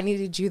it, no, I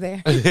needed you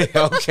there.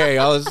 Okay,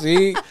 I was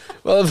see,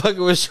 motherfucker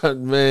was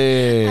trying,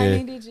 man. I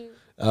needed you.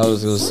 I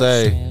was gonna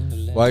say,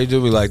 why you do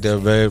me like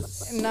that, babe?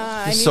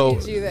 Nah, I So-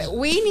 needed you there.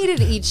 We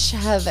needed each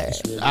other.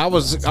 I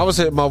was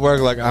hitting my work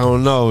like, I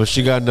don't know. If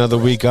she got another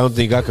week, I don't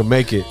think I can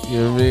make it. You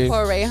know what I mean?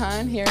 Poor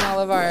Rayhan hearing all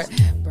of our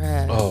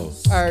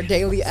our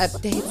daily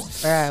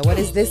updates. Bruh, what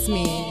does this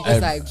mean?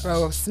 He's like,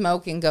 bro,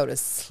 smoke and go to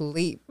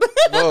sleep.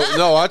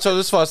 No, I told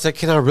this fool, I said,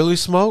 can I really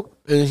smoke?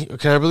 And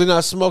can I really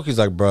not smoke? He's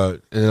like, bro.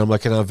 And I'm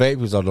like, can I vape?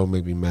 He's like, don't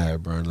make me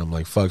mad, bro. And I'm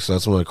like, fuck. So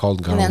that's when I called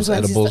and got And him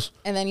then, edibles.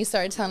 and then you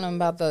started telling him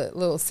about the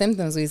little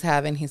symptoms we was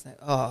having. He's like,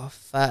 oh,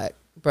 fuck.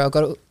 Bro,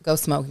 go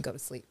smoke and go to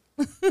sleep.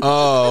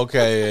 Oh,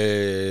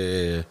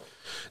 okay. Yeah.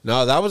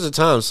 No, that was the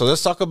time. So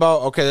let's talk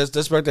about, okay,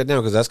 let's break that down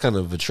because that's kind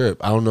of a trip.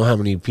 I don't know how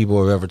many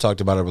people have ever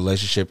talked about a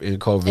relationship in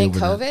COVID. In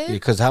COVID?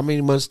 Because how many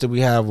months did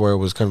we have where it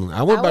was kind of,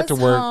 I went back to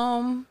work.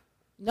 Home.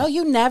 No,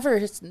 you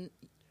never.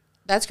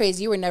 That's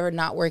crazy. You were never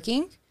not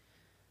working,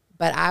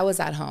 but I was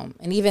at home.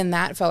 And even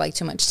that felt like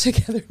too much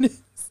togetherness.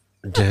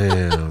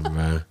 Damn,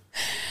 man.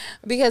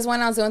 Because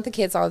when I was with the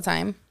kids all the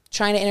time,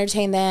 trying to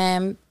entertain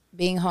them,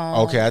 being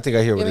home. Okay, I think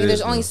I hear what it is there's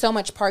now. only so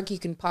much park you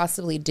can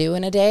possibly do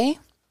in a day.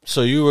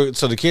 So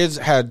the kids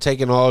had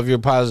taken all of your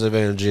positive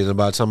energy, and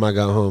by the time I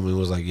got home, it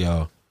was like,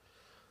 yo,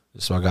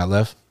 this is what I got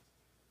left?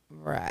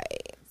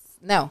 Right.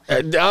 No.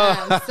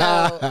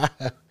 So,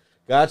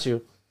 got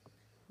you.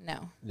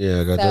 No.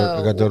 Yeah, I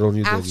got that on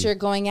you. After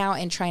going out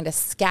and trying to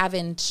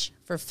scavenge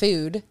for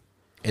food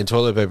and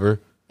toilet paper.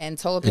 and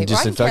toilet paper. And I didn't care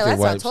disinfectant less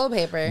about wipes. toilet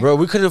paper. Bro,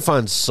 we couldn't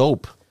find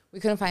soap. We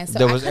couldn't find soap.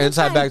 There was I couldn't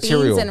find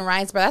antibacterial. beans and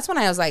rice, bro. That's when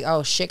I was like,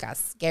 oh shit, got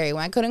scary.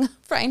 When I couldn't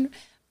find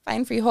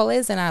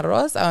frijoles and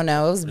arroz. Oh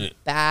no, it was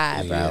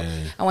bad, bro.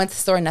 Yeah. I went to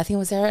the store, nothing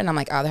was there, and I'm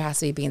like, oh, there has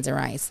to be beans and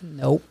rice.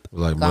 Nope.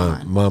 Like,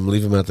 gone. mom,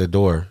 leave him at the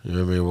door. You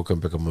know what I mean? We'll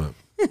come pick him up.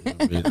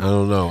 I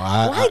don't know.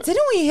 Why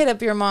didn't we hit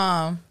up your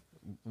mom?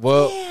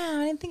 Well, Yeah,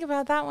 I didn't think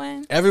about that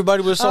one.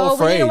 everybody was so We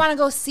afraid. didn't want to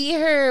go see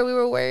her. We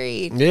were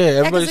worried. Yeah, because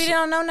everybody's- we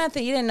didn't know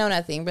nothing. You didn't know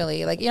nothing,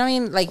 really. Like, you know what I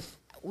mean? Like,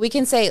 we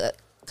can say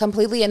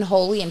completely and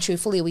wholly and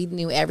truthfully, we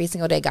knew every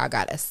single day God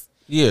got us.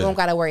 Yeah. We don't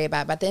got to worry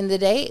about it. But at the end of the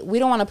day, we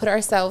don't want to put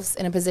ourselves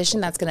in a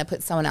position that's going to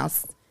put someone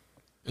else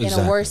in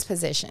Exactly. a worse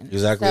position.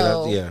 Exactly.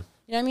 So, Yeah.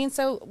 You know what I mean?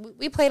 So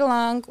we played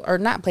along, or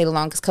not played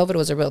along, because COVID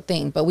was a real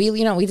thing. But we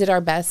did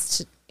our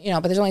best,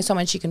 but there's only so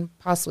much you can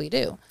possibly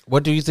do.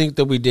 What do you think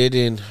that we did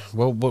in,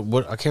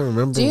 what I can't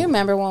remember. Do you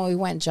remember when we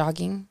went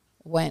jogging,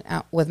 went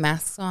out with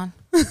masks on?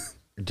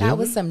 That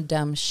was some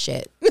dumb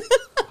shit.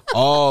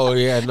 Oh,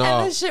 yeah, no.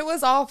 And the shit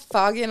was all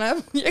fogging up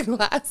your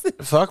glasses.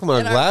 Fuck my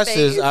in our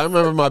glasses. face. I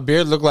remember my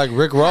beard looked like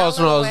Rick Ross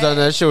when I was done.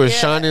 That shit was Yeah.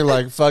 shining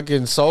like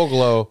fucking Soul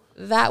Glow.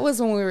 That was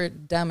when we were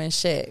dumb as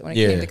shit when it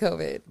Yeah. came to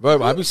COVID.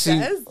 Bro, I be Who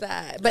seeing- does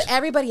that? But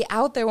everybody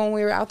out there when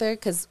we were out there,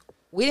 because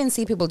we didn't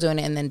see people doing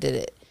it and then did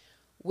it.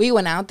 We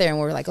went out there and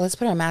we were like, let's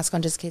put our mask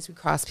on just in case we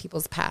cross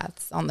people's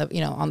paths on the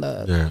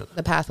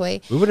the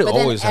pathway. We wouldn't but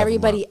then always have 'em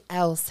everybody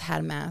else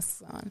had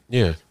masks on.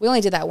 Yeah. We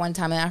only did that one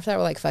time, and after that,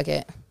 we're like, fuck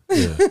it.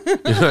 Yeah. You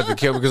don't have to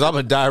kill me because I'm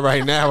going to die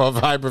right now of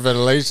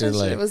hyperventilation. It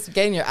Like, was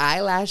getting your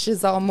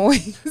eyelashes all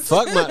moist.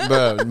 fuck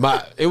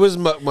it was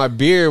my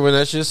beard when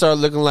that shit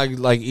started looking like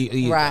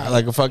Right.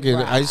 like a fucking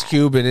Right. Ice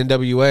Cube in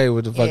NWA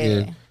with the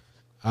fucking, Yeah.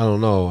 I don't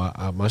know.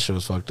 My shit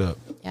was fucked up.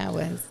 Yeah, it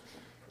was.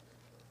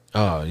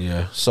 Oh,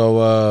 yeah.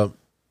 So,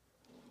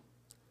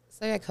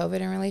 So yeah,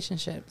 COVID and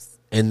relationships.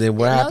 and then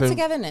what No happened?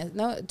 togetherness.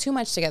 No, too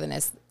much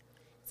togetherness.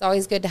 It's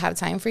always good to have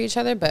time for each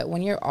other, but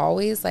when you're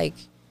always like,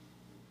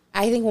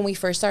 I think when we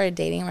first started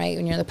dating, right,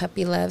 when you're in the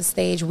puppy love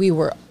stage, we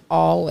were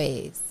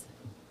always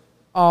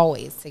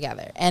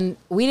together, and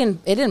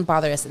it didn't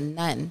bother us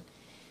none.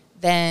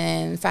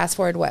 Then fast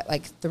forward, what,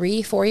 like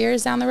 3-4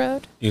 years down the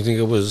road? You think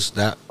it was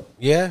that?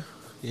 Yeah.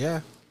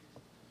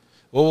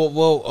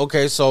 Well.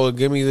 Okay. So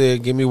give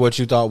me what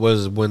you thought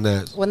was when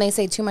that. When they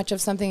say too much of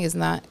something is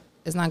not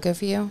good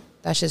for you,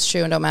 that's just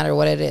true, and no matter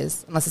what it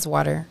is, unless it's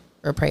water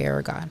or prayer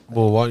or God.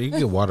 Well, you can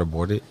get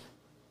waterboarded.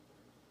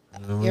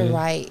 You're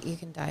right. You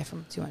can die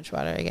from too much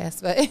water, I guess.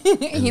 But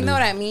you know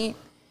what I mean?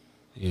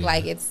 Yeah.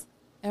 Like it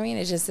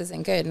just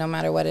isn't good no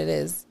matter what it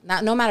is.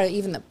 No matter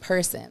even the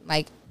person.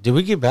 Like, Did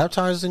we get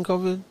baptized in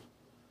COVID?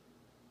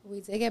 we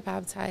did get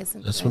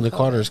baptized. That's when the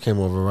Carters came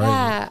over, right?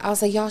 Yeah. I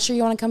was like, y'all sure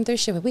you want to come through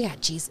shit? But we got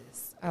Jesus.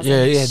 I was Yeah,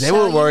 like, yeah, they show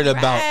weren't you worried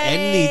about right.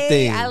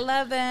 anything. I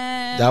love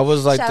them. That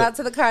was like Shout the- out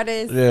to the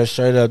Carters. Yeah,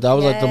 straight up. That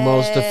was like the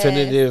most Yes.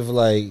 definitive,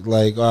 like,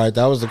 all right,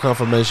 that was the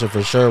confirmation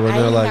for sure. When I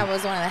they're think like, that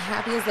was one of the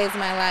happiest days of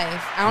my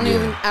life. I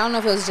don't know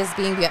if it was just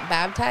being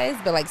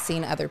baptized, but like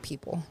seeing other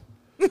people.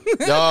 I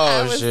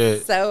oh was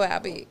shit, so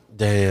happy.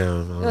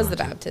 damn. It was the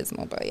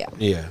baptismal, but yeah.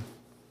 Yeah.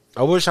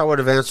 I wish I would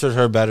have answered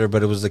her better,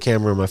 but it was the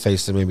camera in my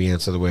face that made me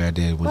answer the way I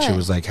did when she What?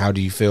 was like, "How do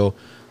you feel?"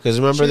 Because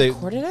remember She they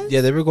recorded us?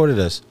 Yeah, they recorded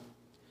us.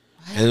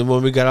 And then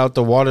when we got out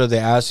the water, they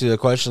asked you the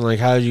question like,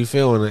 "How did you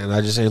feel?" And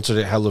I just answered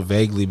it hella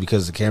vaguely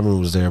because the camera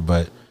was there,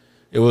 but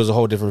it was a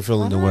whole different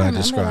feeling than what I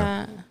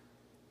described.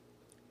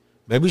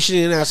 Maybe she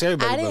didn't ask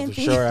everybody, but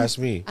for sure asked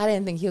me. I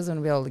didn't think he was going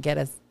to be able to get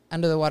us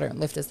under the water and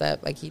lift us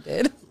up like he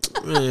did.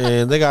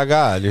 Man, they got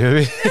God. You know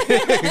what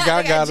I mean?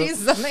 God got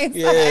Jesus on their side.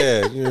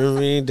 Yeah, you know what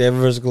I mean? David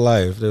versus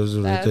Goliath. That was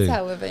the That's thing.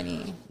 how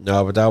funny.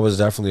 No, but that was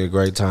definitely a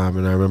great time,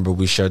 and I remember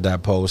we shared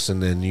that post,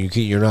 and then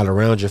you're not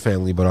around your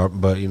family,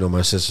 but you know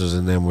my sisters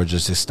and them were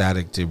just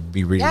ecstatic to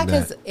be reading Yeah,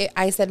 that. because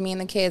I said me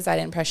and the kids, I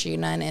didn't pressure you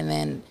none, and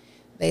then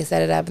they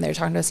set it up and they were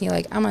talking to us, and you're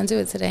like, I'm gonna do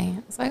it today.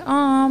 It's like,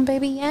 oh,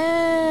 baby,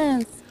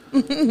 yes.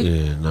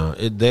 Yeah, no,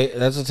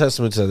 that's a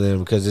testament to them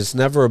because it's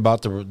never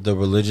about the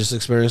religious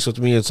experience with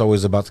me. It's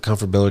always about the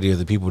comfortability of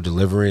the people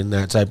delivering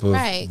that type of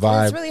Right, 'cause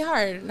vibe. it's really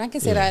hard, and I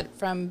can say that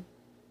from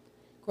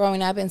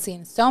growing up and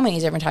seeing so many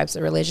different types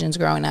of religions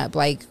growing up,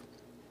 like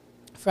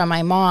from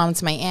my mom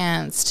to my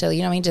aunts to,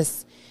 you know what I mean,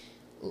 just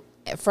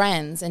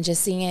friends, and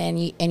just seeing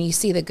it, and you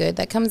see the good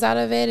that comes out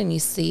of it, and you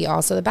see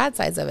also the bad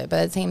sides of it, but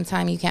at the same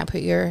time you can't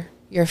put your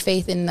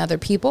faith in other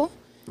people.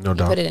 No You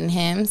doubt. put it in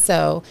him.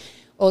 So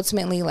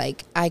ultimately,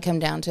 like, I come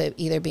down to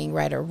either being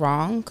right or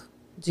wrong.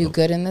 Do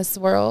good in this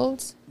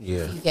world.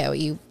 Yeah. You get what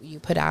you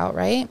put out,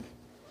 right?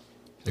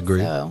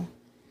 Agree. So,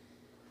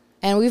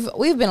 and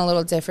we've been a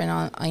little different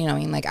on, you know, I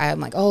mean, like, I'm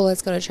like, oh,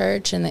 let's go to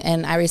church,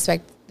 and I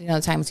respect, you know,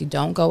 the times you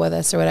don't go with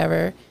us or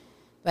whatever.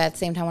 But at the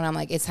same time, when I'm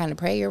like, it's time to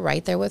pray, you're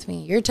right there with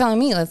me. You're telling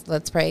me,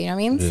 let's pray. You know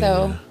what I mean? Yeah.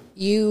 So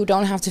you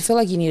don't have to feel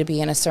like you need to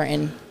be in a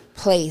certain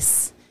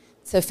place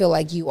to feel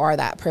like you are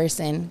that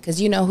person,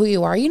 because you know who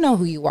you are. You know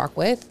who you walk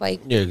with.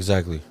 Like, Yeah,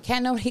 exactly.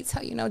 can't nobody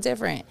tell you no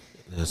different.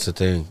 That's the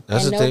thing.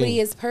 That's And the nobody thing.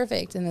 is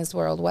perfect in this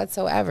world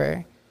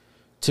whatsoever.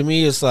 To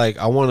me, it's like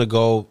I want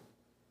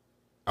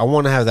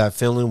to have that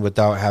feeling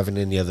without having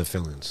any other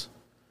feelings.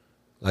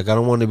 Like I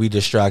don't want to be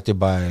distracted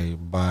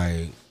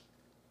by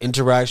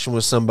interaction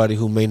with somebody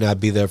who may not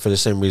be there for the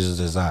same reasons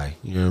as I.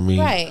 You know what I mean?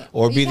 Right.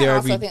 Or You be can there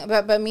also every. think,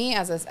 but me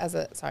as a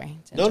sorry.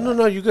 to No,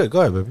 interrupt. you good.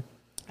 Go ahead, baby.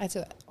 I do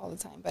that all the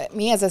time. But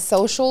me as a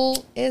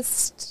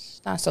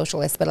socialist, not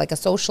socialist, but like a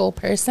social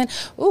person.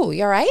 Ooh,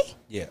 you all right?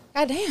 Yeah.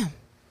 God damn.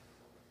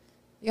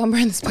 You gonna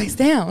burn this place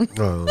down.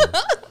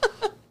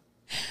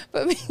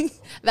 But me,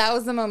 that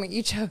was the moment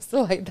you chose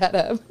to light that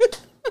up.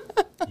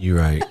 You're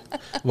right.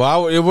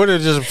 Well, it would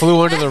have just flew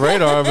under the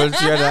radar, but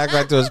she had to act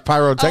like there was Oh, I'm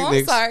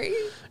pyrotechnics. sorry.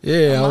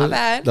 Yeah, My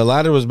bad. the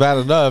ladder was bad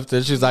enough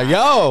that she's like,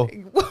 "Yo,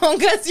 Well,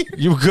 because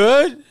you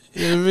good?"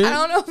 You know what I mean?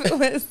 I don't know if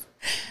it was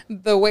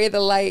the way the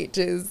light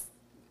just.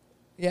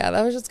 Yeah,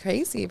 that was just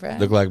crazy, bro.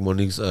 Look like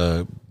Monique's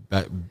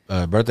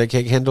birthday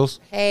cake handles.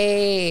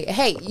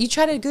 Hey, you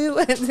try to do.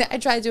 I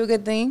try to do a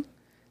good thing.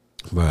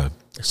 Bruh.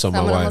 So my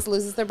Someone wife, almost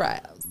loses their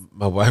brows.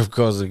 my wife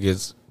goes and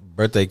gets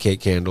birthday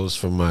cake candles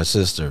from my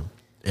sister,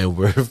 and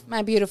we're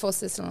My beautiful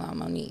sister-in-law,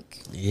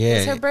 Monique. Yeah.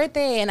 It's her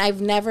birthday, and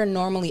I've never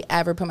normally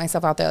ever put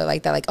myself out there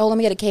like that. Like, oh, let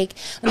me get a cake.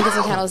 Let me get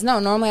some candles. No,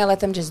 normally I let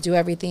them just do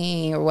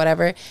everything or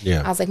whatever.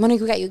 Yeah. I was like,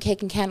 Monique, we got you a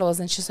cake and candles.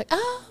 And she's like,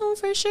 oh,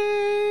 for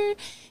sure.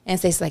 And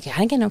Stacey's like, I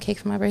didn't get no cake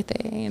for my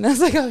birthday. And I was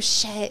like, oh,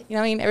 shit. You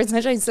know what I mean? Every time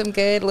I try some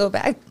good, little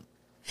bag.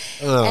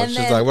 oh, she's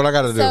like, "What I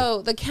got to do?"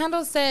 So the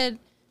candle said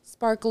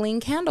sparkling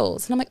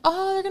candles. And I'm like,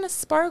 oh, they're going to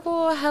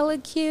sparkle. Hella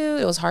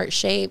cute. It was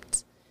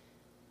heart-shaped.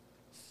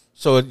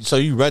 So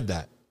you read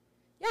that?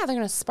 Yeah, they're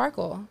going to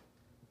sparkle.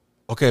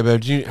 Okay,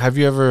 babe. Have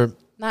you ever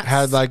Not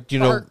had like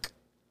sparkle.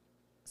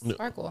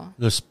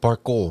 the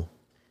sparkle?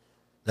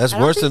 That's I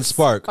don't worse than think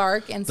spark.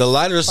 Spark and the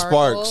lighter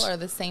sparkle sparks are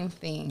the same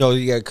thing. No,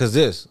 yeah, because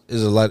this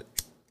is a light.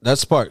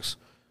 That's sparks.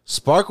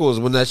 Sparkle is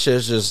when that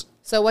shit's just.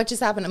 So what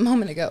just happened a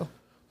moment ago?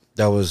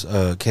 That was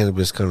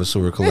Cannabis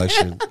Connoisseur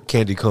Collection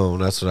candy cone.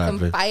 That's what Some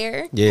happened.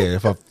 fire. Yeah,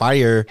 if I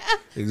fire,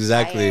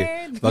 exactly.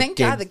 Fire. Thank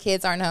God the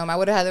kids aren't home. I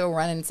would have had to go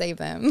run and save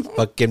them.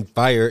 Fucking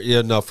fire.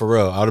 Yeah, no, for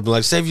real. I would have been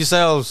like, save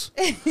yourselves.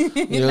 You know Now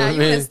what I you mean?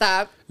 couldn't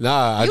stop.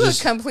 Nah, I You just.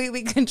 was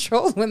completely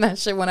controlled when that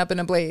shit went up in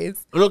a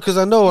blaze. No, because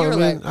I know. You I were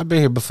mean, like- I've been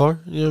here before.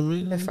 You know what I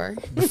mean?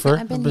 Before.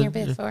 I've I've been here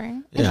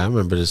before. Yeah, I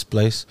remember this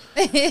place.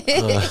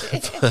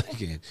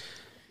 Fucking,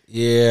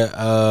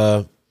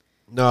 yeah.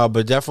 No,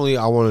 but definitely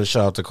I want to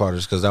shout out the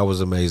Carters because that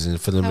was amazing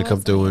for them That to come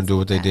was through and do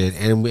what they did,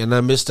 and I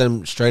miss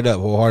them straight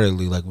up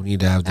wholeheartedly. Like we need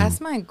to have them That's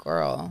my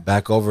girl.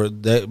 back over.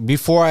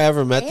 Before I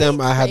ever met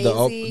them, I had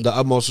Crazy. the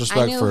utmost I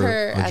respect knew for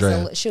her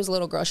Andrea. she was a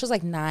little girl. She was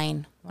like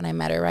 9 when I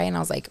met her, right? And I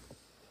was like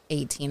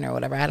 18 or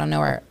whatever. I don't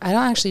know her. I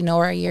don't actually know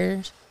our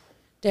years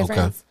difference.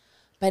 Okay.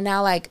 But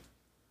now, like,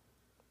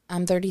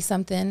 I'm 30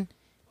 something,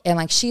 and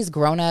like she's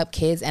grown up,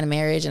 kids and a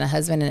marriage and a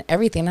husband and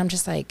everything. And I'm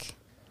just like,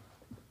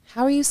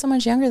 how are you so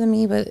much younger than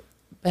me, but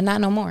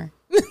not no more?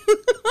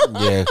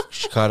 Yeah,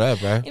 she caught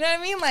up, right? You know what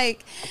I mean?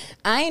 Like,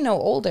 I ain't no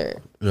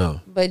older, No.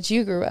 but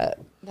you grew up.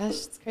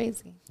 That's just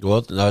crazy.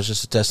 Well, that was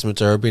just a testament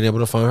to her being able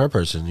to find her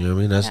person. You know what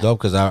I mean? That's dope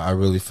because I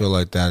really feel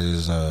like that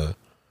is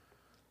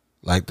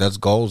like that's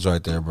goals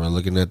right there, bro.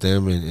 Looking at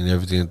them and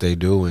everything that they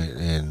do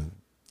and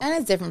And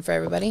it's different for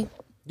everybody.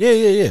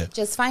 yeah.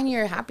 Just find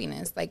your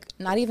happiness. Like,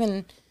 not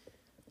even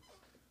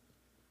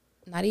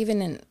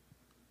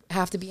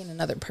have to be in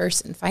another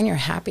person. Find your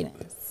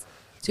happiness.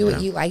 Do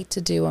what you like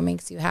to do, what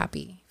makes you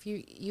happy. If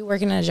you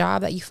work in a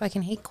job that you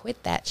fucking hate,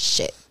 quit that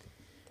shit.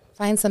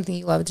 Find something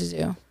you love to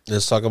do.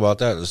 Let's talk about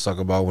that. Let's talk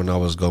about when I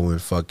was going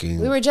fucking.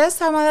 We were just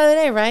talking about the other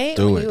day, right?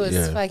 Do When it, you was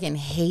yeah. fucking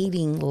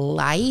hating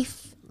life.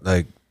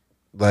 Like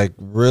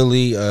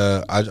really,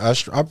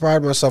 I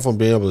pride myself on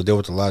being able to deal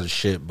with a lot of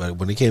shit. But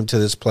when it came to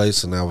this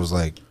place, and I was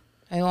like,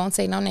 I won't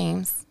say no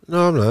names.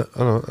 no, I'm not. I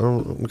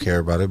don't care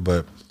about it.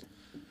 But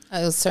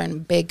It was a certain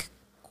big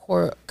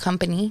core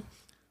company.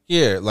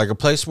 yeah, like a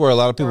place where a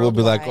lot of people would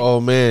be like, Worldwide. oh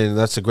man,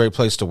 that's a great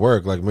place to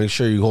work. Like, make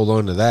sure you hold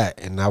on to that.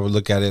 And I would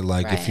look at it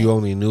like, if Right. you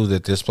only knew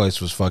that this place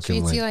was fucking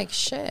Treats like, you like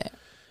shit.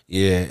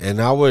 yeah. And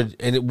I would,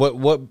 and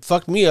what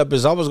fucked me up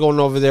is I was going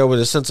over there with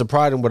a sense of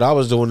pride in what I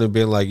was doing and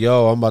being like,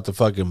 yo, I'm about to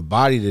fucking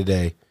body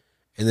today,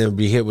 and then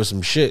be hit with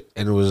some shit.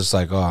 And it was just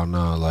like, oh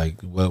no, like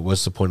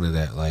what's the point of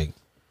that? Like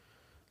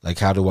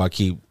how do I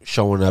keep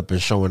showing up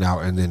and showing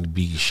out and then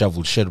be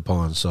shoveled shit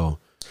upon? So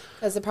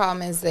Because the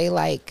problem is they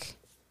like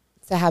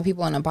to have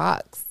people in a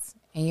box,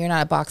 and you're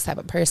not a box type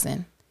of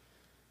person.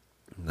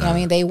 You know what I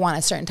mean? They want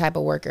a certain type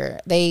of worker.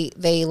 They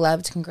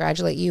love to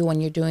congratulate you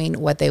when you're doing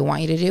what they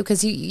want you to do.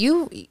 Because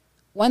you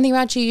one thing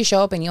about you, you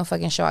show up and you'll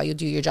fucking show out. You'll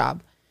do your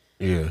job.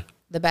 yeah.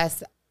 The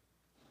best,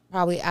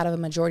 probably out of a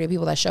majority of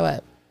people that show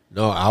up.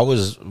 No, I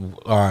was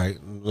all right.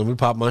 Let me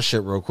pop my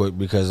shit real quick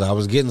because I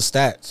was getting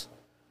stats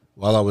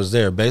while I was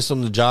there. Based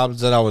on the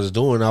jobs that I was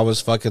doing, I was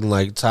fucking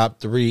like top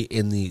 3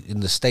 in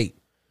the state.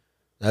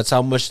 That's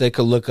how much they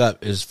could look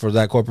up is for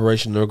that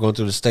corporation. They're going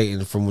through the state,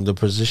 and from the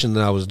position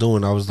that I was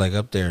doing, I was like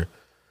up there.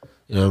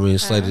 You know what I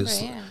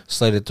mean?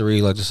 Slated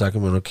 3 like the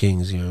Sacramento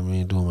Kings. You know what I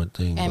mean? Doing my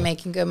thing. And but-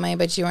 making good money,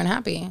 but you weren't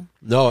happy.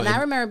 no, And I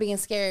remember being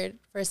scared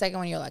for a second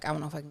when you were like, I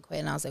want to fucking quit.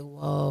 And I was like,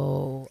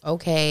 whoa,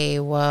 okay,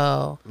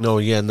 whoa. no,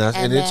 yeah, and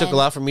And it took a then-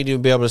 lot for me to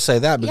be able to say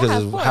that because Yeah,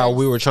 of of how course.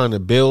 we were trying to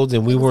build,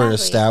 and we weren't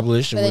Exactly.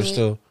 established, and But we're then you-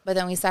 still. But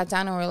then we sat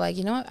down and we were like,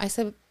 you know what? I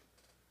said,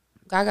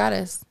 God got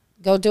us.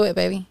 Go do it,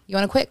 baby. You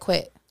want to quit?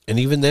 Quit. And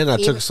even then, I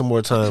Even- took some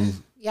more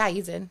time. Yeah,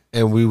 you did.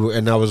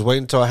 And I was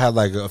waiting until I had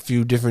like a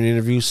few different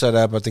interviews set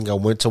up. I think I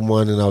went to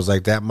one and I was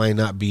like, that might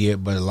not be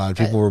it, but a lot of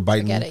people were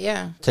biting, Get it?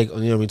 Yeah.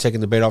 taking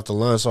the bait off the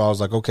line. So I was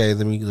like, okay,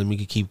 let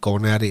me keep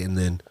going at it. And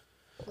then,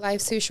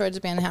 Life's too short to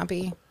be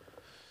unhappy.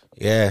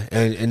 yeah.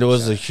 And it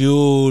was a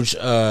huge,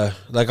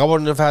 like I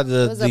wouldn't have had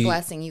It was a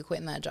blessing you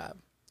quitting that job.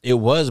 it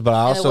was, but I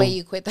And also, the way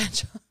you quit that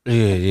job.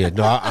 yeah.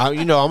 No, I'm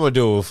going to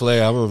do it with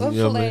flair. I'm With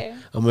flair.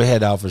 going to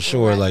head out for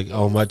sure, Right. like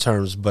on my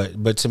terms.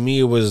 But to me,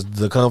 it was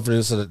the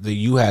confidence that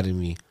you had in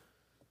me.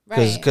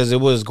 Right. Because it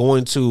was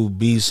going to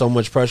be so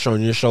much pressure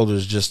on your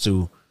shoulders just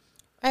to.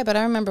 Right, but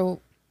I remember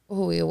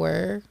who we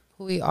were,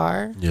 who we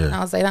are. Yeah. And I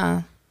was like,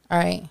 all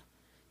right.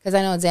 Because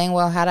I know dang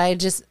well,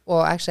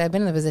 actually, I've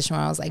been in the position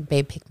where I was like,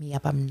 babe, pick me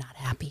up. I'm not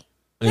happy.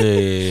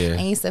 Yeah.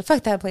 And you said,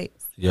 fuck that place.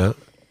 Yeah.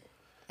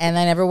 And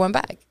I never went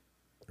back.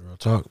 Real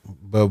talk.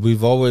 But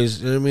we've always,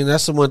 you know what I mean,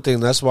 that's the one thing.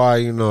 That's why,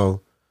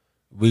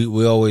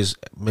 we always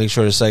make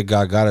sure to say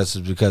God got us,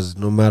 is because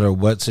no matter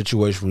what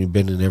situation we've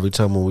been in, every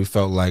time when we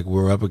felt like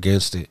we're up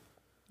against it,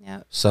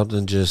 Yep.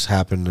 something just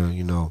happened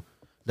to,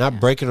 not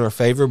break in our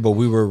favor, but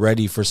we were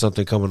ready for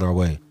something coming our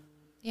way,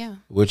 Yeah.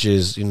 which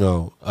is,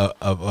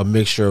 a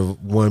mixture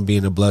of 1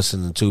 being a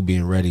blessing and 2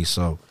 being ready.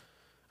 So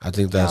I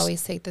think You that's,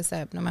 always take the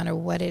step, no matter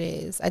what it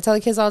is. I tell the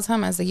kids all the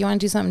time, I was like, you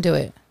want to do something, do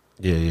it.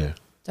 yeah.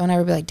 Don't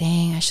ever be like,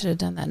 dang, I should have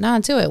done that. No,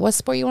 do it. What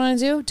sport you want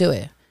to do? Do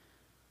it.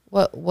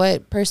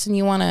 What person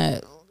you want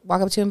to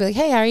walk up to and be like,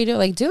 hey, how are you doing?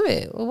 Like, do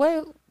it. I'm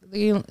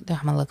going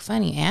to look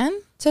funny. And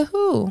to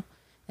who?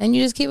 And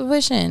you just keep it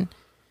pushing.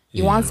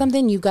 You want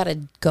something, you got to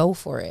go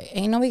for it.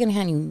 Ain't nobody going to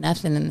hand you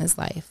nothing in this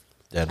life.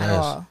 That at ass.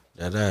 all.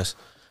 That ass.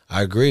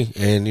 I agree.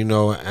 And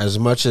as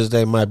much as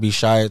they might be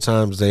shy at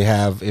times, they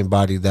have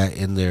embodied that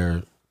in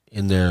their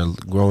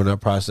growing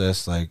up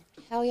process. Like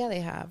Hell yeah, they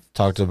have.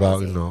 talked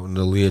about,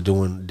 Nalia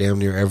doing damn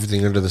near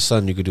everything under the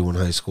sun you could do in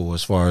high school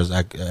as far as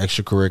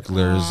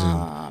extracurriculars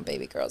Aw,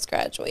 baby girl's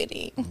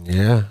graduating. and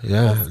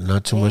yeah.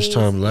 Not too much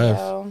time Crazy, left.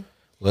 yo.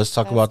 Let's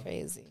talk That's about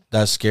crazy.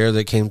 that scare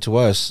that came to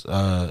us.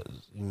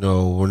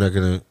 We're not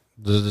gonna.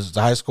 The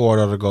high school our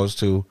daughter goes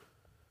to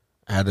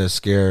had a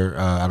scare.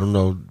 I don't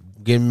know.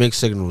 Getting mixed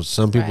signals.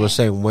 Some people are Right.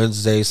 saying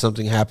Wednesday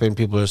something happened.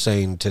 People are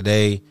saying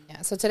today.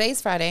 Yeah, so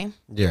today's Friday.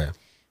 Yeah.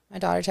 My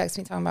daughter texted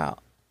me talking about,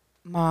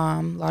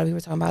 Mom, a lot of people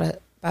are talking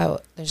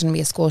about there's going to be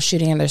a school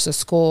shooting and there's a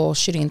school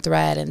shooting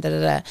threat and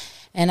da-da-da.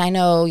 And I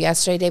know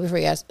yesterday, day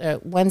before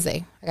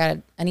Wednesday, I got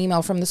an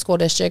email from the school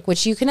district,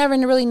 which you can never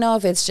really know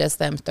if it's just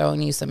them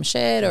throwing you some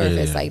shit or if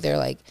it's Yeah. like they're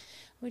like,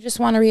 we just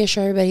want to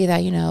reassure everybody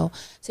that,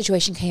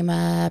 situation came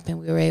up and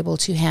we were able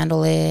to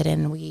handle it.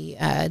 And we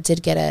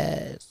did get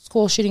a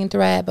school shooting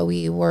threat, but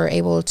we were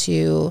able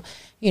to,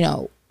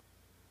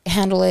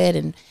 handle it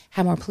and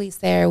have more police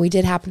there. We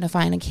did happen to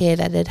find a kid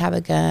that did have a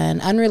gun,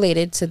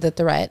 unrelated to the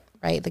threat,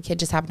 right? The kid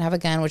just happened to have a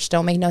gun, which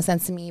don't make no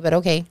sense to me, but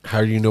okay.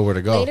 How do you know where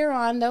to go? Later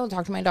on, they'll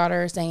talk to my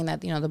daughter saying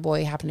that, the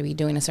boy happened to be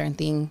doing a certain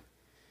thing,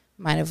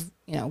 might have,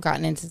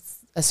 gotten into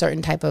a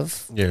certain type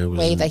of Yeah, it was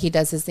way in- that he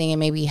does his thing and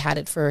maybe he had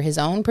it for his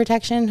own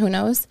protection. Who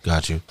knows?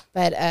 Got you.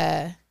 But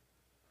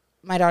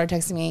my daughter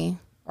texted me,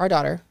 our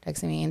daughter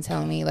texted me and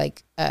telling me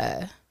like,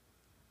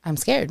 I'm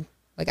scared.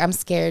 Like I'm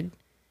scared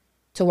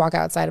to walk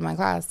outside of my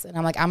class. And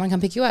I'm like, I'm going to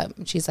come pick you up.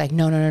 And she's like,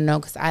 no.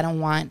 Because I don't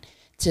want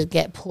to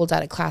get pulled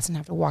out of class and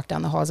have to walk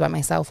down the halls by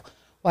myself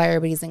while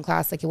everybody's in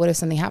class. Like, what if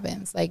something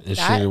happens? Like, and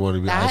she didn't want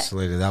to be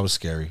isolated. That was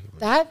scary.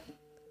 That,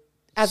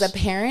 as a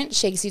parent,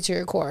 shakes you to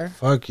your core.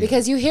 Fuck yeah.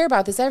 Because you hear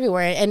about this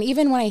everywhere. And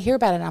even when I hear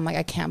about it, I'm like,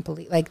 I can't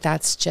believe, like,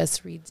 that's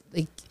just,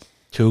 like,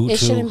 it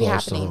shouldn't be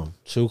happening.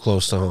 Too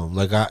close to home.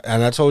 Like,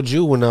 I told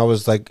you when I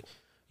was like,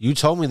 you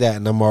told me that,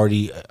 and I'm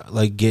already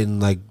like getting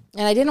like.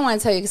 And I didn't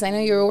want to tell you because I know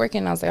you were working.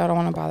 And I was like, I don't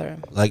want to bother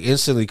him. Like,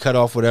 instantly cut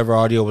off whatever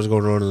audio was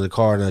going on in the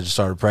car, and I just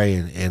started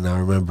praying. And I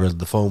remember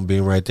the phone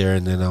being right there,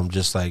 and then I'm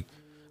just like,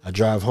 I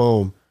drive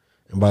home,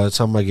 and by the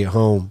time I get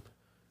home,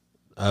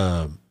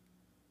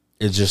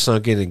 it just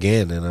sunk in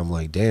again, and I'm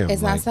like, damn.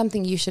 It's not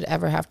something you should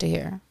ever have to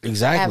hear.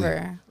 Exactly.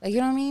 Ever. Like, you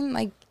know what I mean?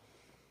 Like,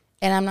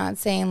 and I'm not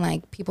saying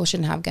like people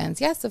shouldn't have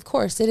guns. Yes, of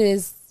course, it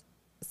is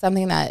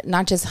something that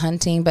not just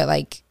hunting, but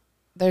like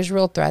there's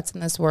real threats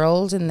in this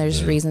world, and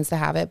there's reasons to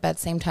have it. But at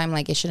the same time,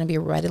 like it shouldn't be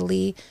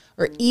readily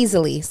or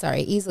easily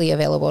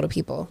available to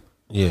people.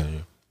 Yeah.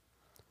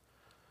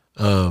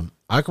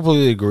 I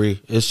completely agree.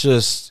 It's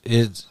just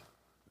it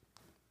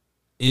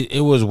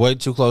was way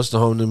too close to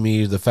home to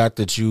me. The fact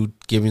that you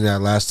giving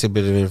that last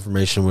tidbit of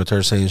information with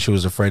her saying she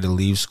was afraid to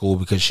leave school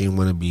because she didn't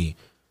want to be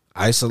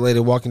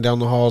isolated walking down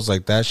the halls,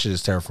 like that shit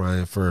is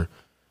terrifying for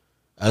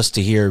us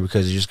to hear,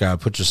 because you just gotta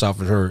put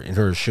yourself in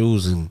her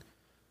shoes and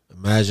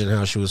imagine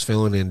how she was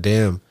feeling. And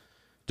damn,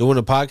 doing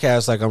a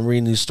podcast, like I'm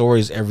reading these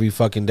stories every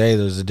fucking day.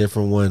 There's a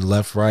different one,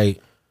 left, right,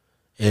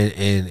 and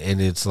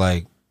it's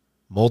like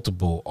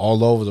multiple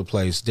all over the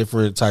place,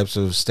 different types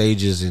of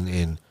stages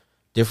and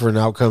different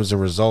outcomes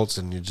and results,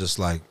 and you're just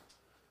like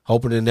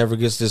hoping it never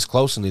gets this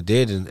close, and it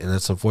did, and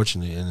that's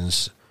unfortunate. And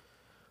it's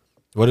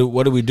what do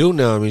we do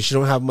now? I mean, she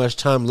don't have much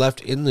time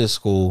left in this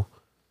school.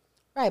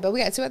 Right, but we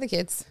got 2 other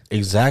kids.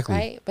 Exactly.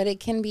 Right, but it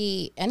can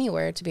be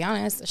anywhere, to be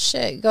honest.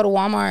 Shit, go to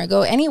Walmart,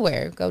 go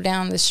anywhere, go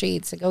down the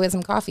streets, go get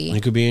some coffee.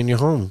 It could be in your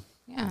home.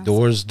 Yeah.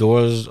 Doors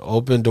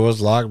open, doors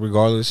locked,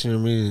 regardless, you know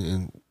what I mean?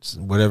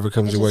 And whatever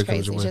comes your way,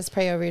 comes your way. Just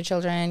pray over your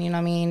children, you know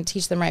what I mean?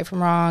 Teach them right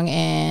from wrong,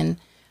 and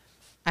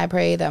I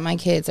pray that my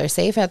kids are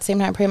safe. At the same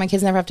time, I pray my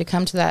kids never have to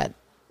come to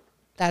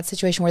that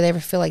situation where they ever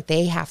feel like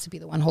they have to be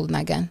the one holding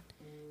that gun.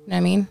 You know what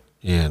I mean?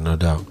 Yeah, no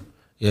doubt.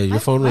 Yeah,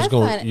 your phone was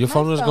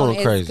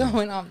going crazy.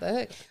 Going off the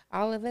hook.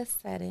 All of a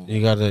sudden.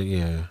 You gotta,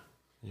 yeah.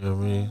 You know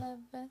what I mean? All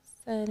of a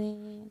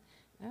sudden.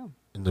 Oh.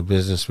 In the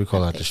business, we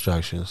call that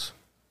distractions.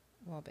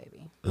 Well,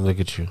 baby. And look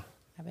at you.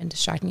 I've been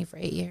distracting you for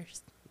 8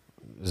 years.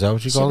 Is that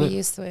what you call it? Should be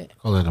used to it.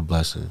 Call that a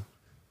blessing.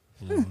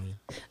 You know what I mean?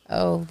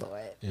 Oh,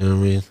 Lord. You know what I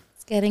mean?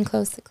 It's getting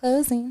close to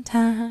closing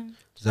time.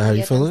 Is that how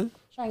you feeling?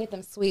 Trying to get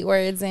them sweet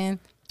words in.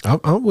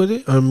 I'm with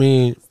it. I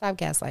mean, stop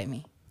gaslighting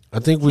me. I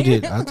think we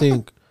did.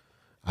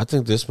 I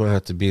think this might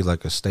have to be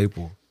like a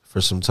staple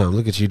for some time.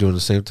 Look at you doing the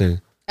same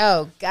thing.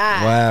 Oh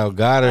God! Wow,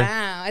 got her.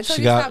 Wow, I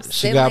told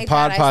she got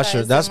pod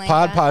posture. That's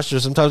pod posture.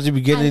 Sometimes you be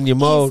getting in your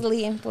mode.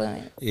 Easily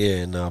influenced.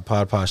 Yeah, no,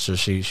 pod posture.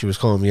 She was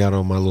calling me out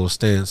on my little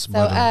stance. So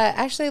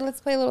actually, let's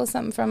play a little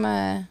something from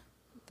our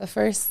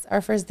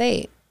first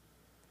date.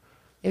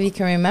 If you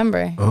can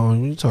remember. Oh, what are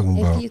you talking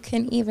about? If you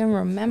can even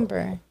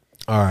remember.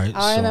 All right.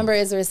 All I remember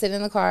is we were sitting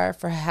in the car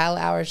for hell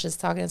hours just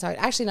talking and talking.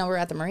 Actually, no, we were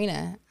at the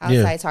marina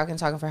outside talking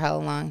for hella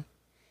long.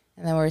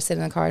 And then we were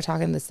sitting in the car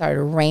talking. It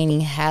started raining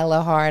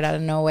hella hard out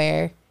of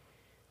nowhere.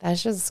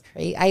 That's just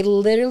crazy. I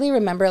literally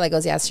remember like it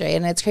was yesterday.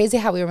 And it's crazy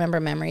how we remember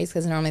memories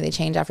because normally they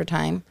change after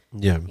time.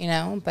 Yeah. You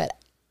know, but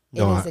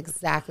it is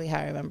exactly how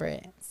I remember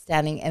it.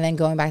 Standing and then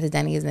going back to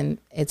Denny's and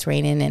it's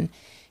raining and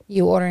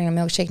you ordering a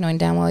milkshake knowing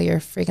damn well you're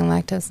freaking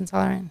lactose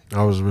intolerant.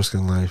 I was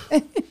risking life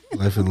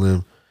and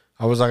limb.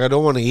 I was like, I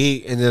don't want to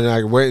eat, and then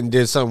I went and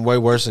did something way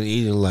worse than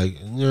eating. Like,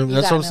 you know,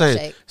 that's what I'm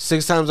saying.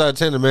 6 times out of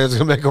 10, the man's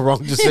gonna make a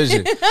wrong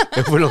decision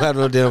if we don't have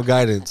no damn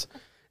guidance.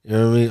 You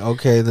know what I mean?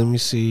 Okay, let me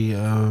see.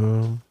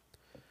 You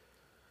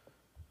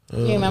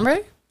remember?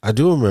 I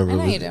do remember. I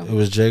know you do. It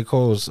was J.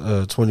 Cole's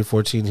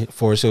 2014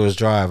 Forest Hills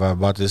Drive. I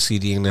bought this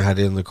CD and I had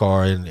it in the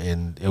car,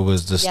 and it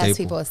was the staple. Yes,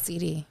 people a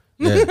CD.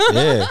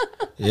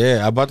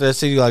 Yeah. I bought that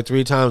CD like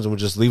 3 times and would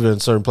just leave it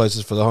in certain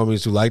places for the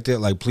homies who liked it.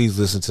 Like, please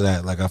listen to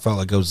that. Like, I felt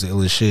like it was the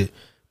illest shit.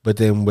 But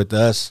then with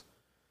us,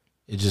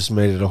 it just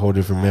made it a whole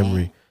different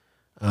memory.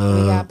 We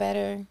got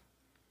better.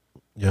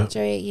 Yep.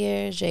 After 8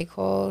 years, J.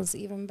 Cole's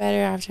even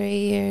better after 8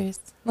 years.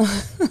 I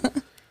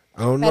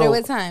don't know. Better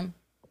with time.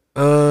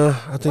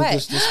 I think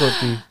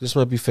this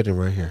might be fitting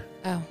right here.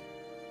 Oh.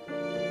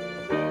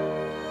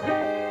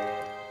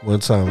 One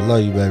time,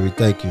 love you, baby.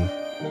 Thank you.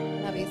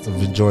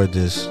 I've enjoyed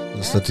this.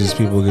 Let's let these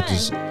people get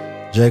this.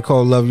 J.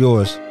 Cole, love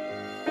yours.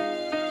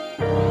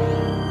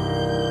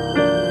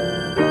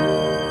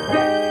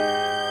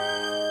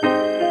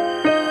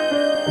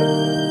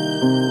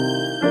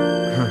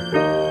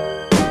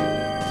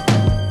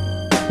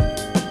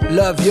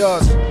 Love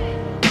yours.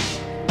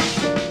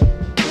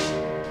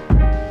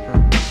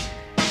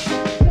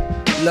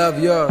 Love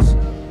yours.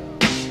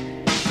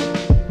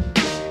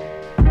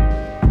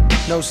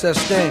 No such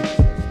thing.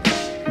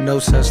 No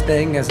such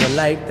thing as a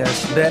life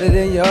that's better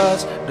than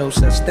yours. No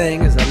such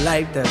thing as a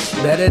life that's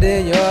better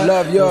than yours.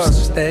 Love yours. No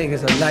such thing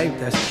as a life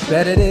that's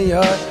better than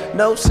yours.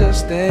 No such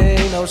thing,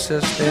 no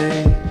such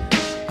thing.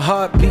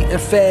 Heart beating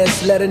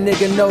fast, let a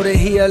nigga know that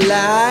he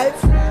alive.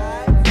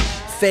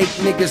 Fake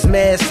niggas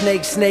mad,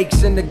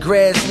 snakes in the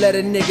grass, let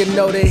a nigga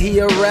know that he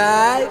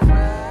arrived.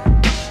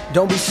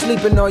 Don't be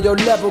sleeping on your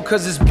level,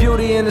 cause it's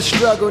beauty in the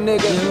struggle,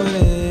 nigga.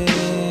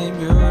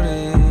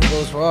 Beauty,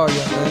 goes for all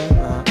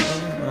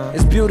y'all.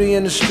 It's beauty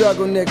in the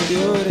struggle, nigga.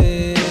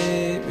 Beauty.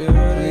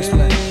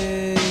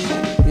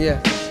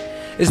 Yeah.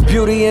 It's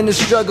beauty in the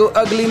struggle,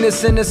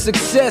 ugliness in the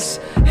success.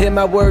 Hear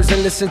my words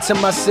and listen to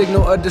my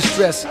signal of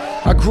distress.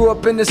 I grew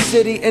up in the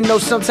city and know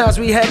sometimes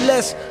we had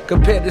less.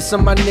 Compared to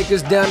some of my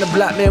niggas down the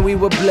block, man, we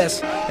were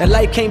blessed. And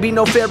life can't be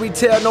no fairy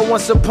tale, no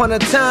once upon a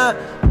time.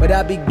 But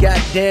I be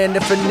goddamn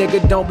if a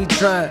nigga don't be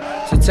trying.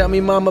 So tell me,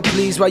 mama,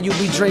 please, why you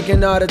be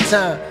drinking all the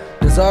time?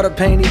 Does all the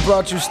pain he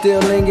brought you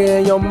still linger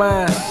in your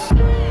mind?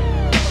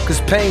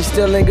 Cause pain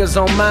still lingers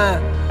on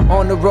mine.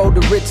 On the road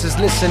to riches,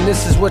 listen,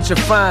 this is what you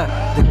find.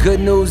 The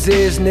good news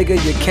is, nigga,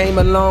 you came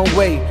a long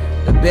way.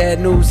 The bad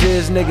news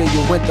is, nigga,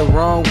 you went the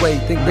wrong way.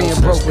 Think being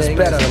broke was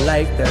better. A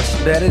life that's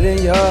better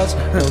than yours.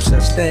 No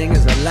such thing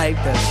as a life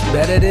that's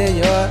better than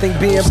yours. Think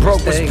being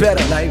broke was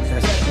better. Life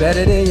that's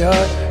better than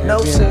yours.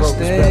 No such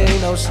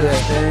thing, no such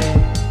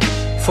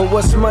thing. For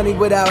what's money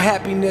without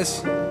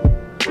happiness?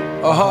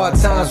 Or hard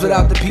times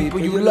without the people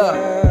you love?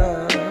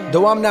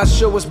 Though I'm not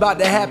sure what's about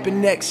to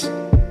happen next.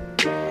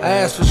 I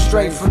ask for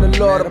strength from the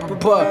Lord up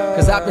above,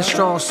 cause I've been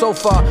strong so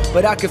far,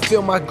 but I can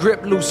feel my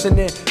grip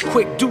loosening.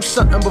 Quick, do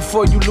something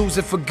before you lose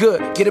it for good.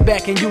 Get it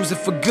back and use it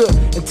for good,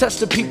 and touch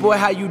the people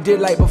how you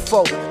did like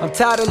before. I'm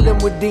tired of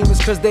living with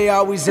demons cause they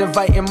always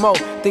inviting more.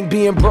 Think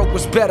being broke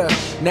was better.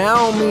 Now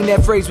I don't mean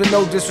that phrase with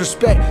no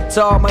disrespect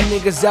to all my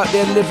niggas out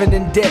there living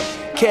in debt.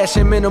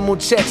 Cashing minimal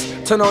checks,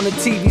 turn on the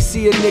TV,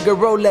 see a nigga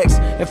Rolex,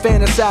 and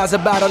fantasize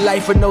about a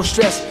life with no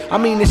stress. I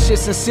mean this shit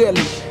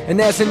sincerely. And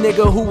as a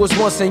nigga who was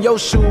once in your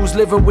shoes,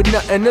 living with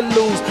nothing to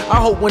lose, I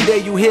hope one day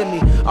you hear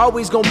me.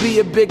 Always gonna be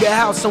a bigger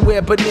house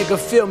somewhere, but nigga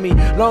feel me.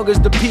 Long as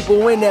the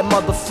people in that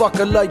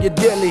motherfucker love you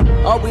dearly.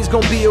 Always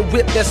gonna be a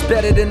whip that's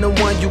better than the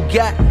one you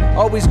got.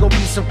 Always gonna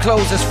be some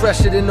clothes that's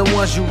fresher than the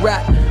ones you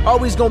rock.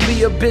 Always gonna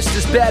be a bitch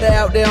that's better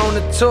out there on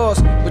the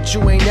tours. But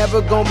you ain't never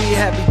gonna be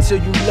happy till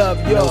you love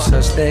yours. No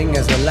such thing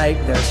as a life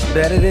that's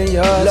better than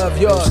yours. Love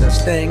yours. No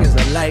such thing as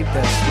a life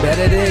that's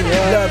better than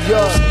yours. Love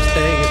yours. No such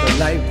thing as a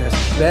life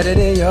that's better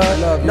than yours.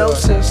 Love no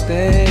such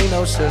thing,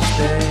 no such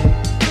thing.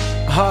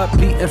 Heart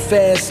beating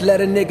fast,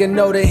 let a nigga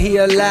know that he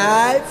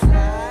alive.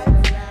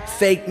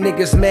 Fake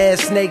niggas mad,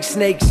 snakes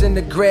in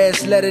the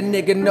grass, let a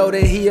nigga know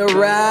that he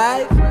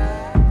arrived.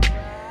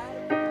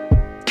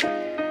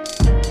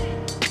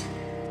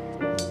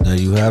 There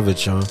you have it,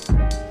 Sean.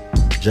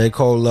 J.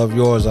 Cole, Love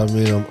Yours. I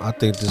mean, I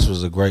think this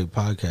was a great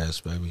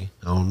podcast, baby.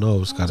 I don't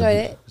know. It's gotta be.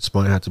 It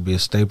might have to be a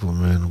staple,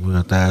 man. We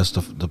have to ask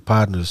the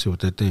partners, see what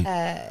they think.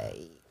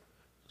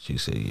 She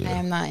said, "Yeah." I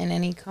am not in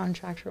any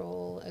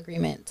contractual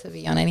agreement to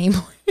be on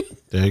anymore.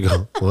 There you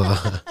go. Well,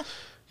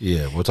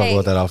 yeah, we'll talk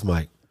about that off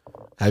mic.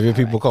 Have your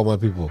people call my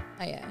people.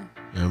 Oh yeah.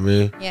 You know what I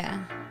mean? Yeah.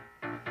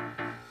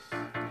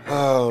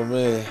 Oh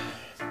man.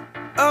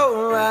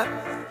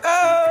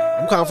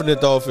 I'm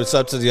confident though, if it's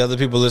up to the other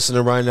people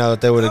listening right now,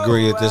 that they would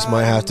agree that this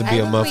might have to be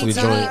a monthly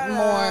joint. We need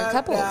more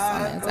couples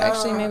on it. It's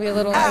actually maybe a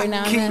little every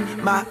now and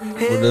then.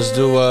 Well, let's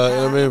do, you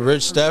know what I mean,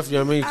 Rich, Steph, you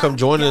know what I mean, come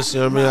join us,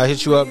 you know what I mean, I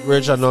hit you up,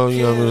 Rich, I know,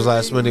 you know what I mean, it was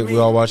last minute, we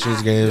all watching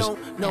these games.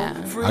 Yeah.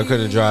 I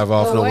couldn't drive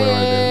off nowhere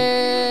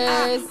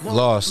right now.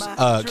 Lost.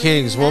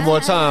 Kings, one more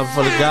time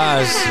for the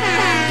guys.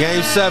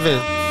 Game 7,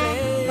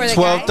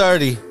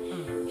 12:30,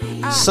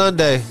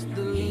 Sunday.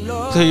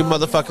 Clear your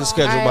motherfucking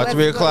schedule by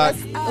 3 o'clock.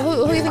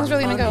 Who do you think's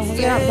really gonna go?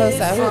 You're not post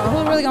that.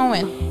 Who's really gonna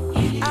win?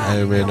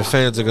 Hey man, the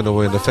fans are gonna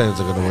win. The fans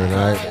are gonna win.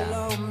 All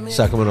right,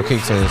 Sacramento King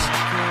fans.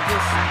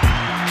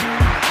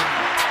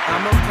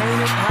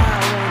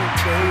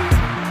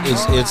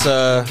 It's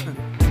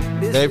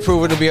they've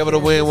proven to be able to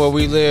win where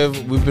we live.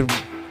 We've been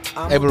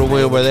able to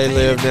win where they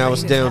live. Now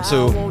it's down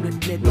to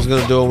who's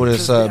gonna do it when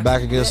it's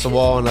back against the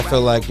wall. And I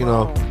feel like, you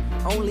know,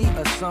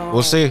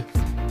 we'll see.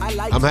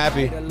 I'm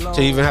happy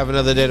to even have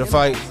another day to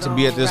fight, to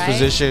be at this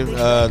position.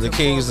 The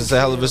Kings, it's a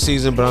hell of a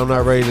season, but I'm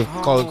not ready to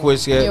call it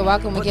quits yet. You're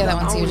welcome to get that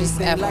one too, just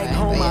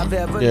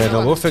FYI. Yeah,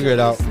 no, we'll figure it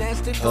out.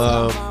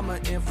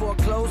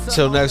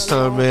 Till next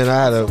time, man,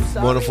 I had a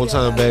wonderful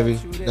time, baby.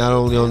 Not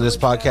only on this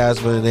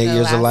podcast, but in 8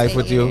 years of life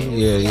with you.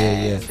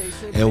 Yeah.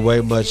 And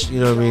way much, you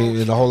know what I mean,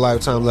 and a whole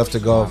lifetime left to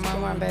go.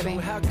 More, baby.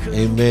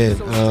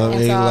 Amen.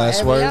 Any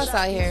last words? Else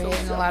out here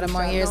hitting a lot of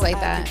more years like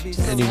that.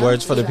 Just any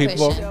words for the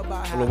people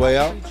on the way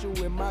out?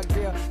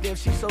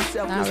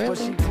 Not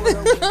really.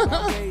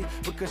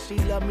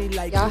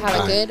 Y'all have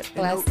a good,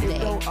 blessed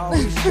day.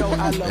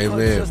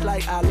 Amen.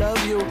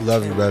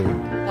 Love you, baby.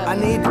 I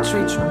need to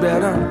treat you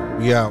better.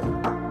 We out.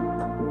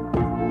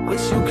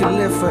 Wish you could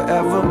live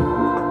forever,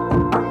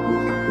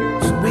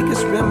 so we can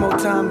spend more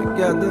time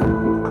together.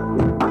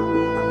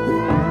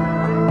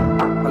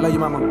 I love you,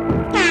 mama.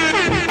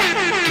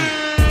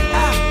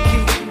 I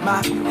keep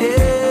my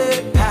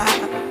head high.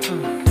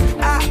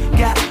 I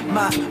got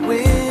my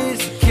wings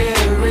to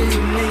carry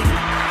me.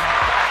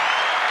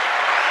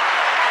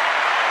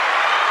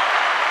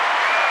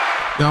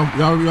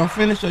 Y'all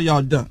finished or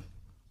y'all done?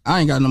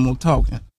 I ain't got no more talking.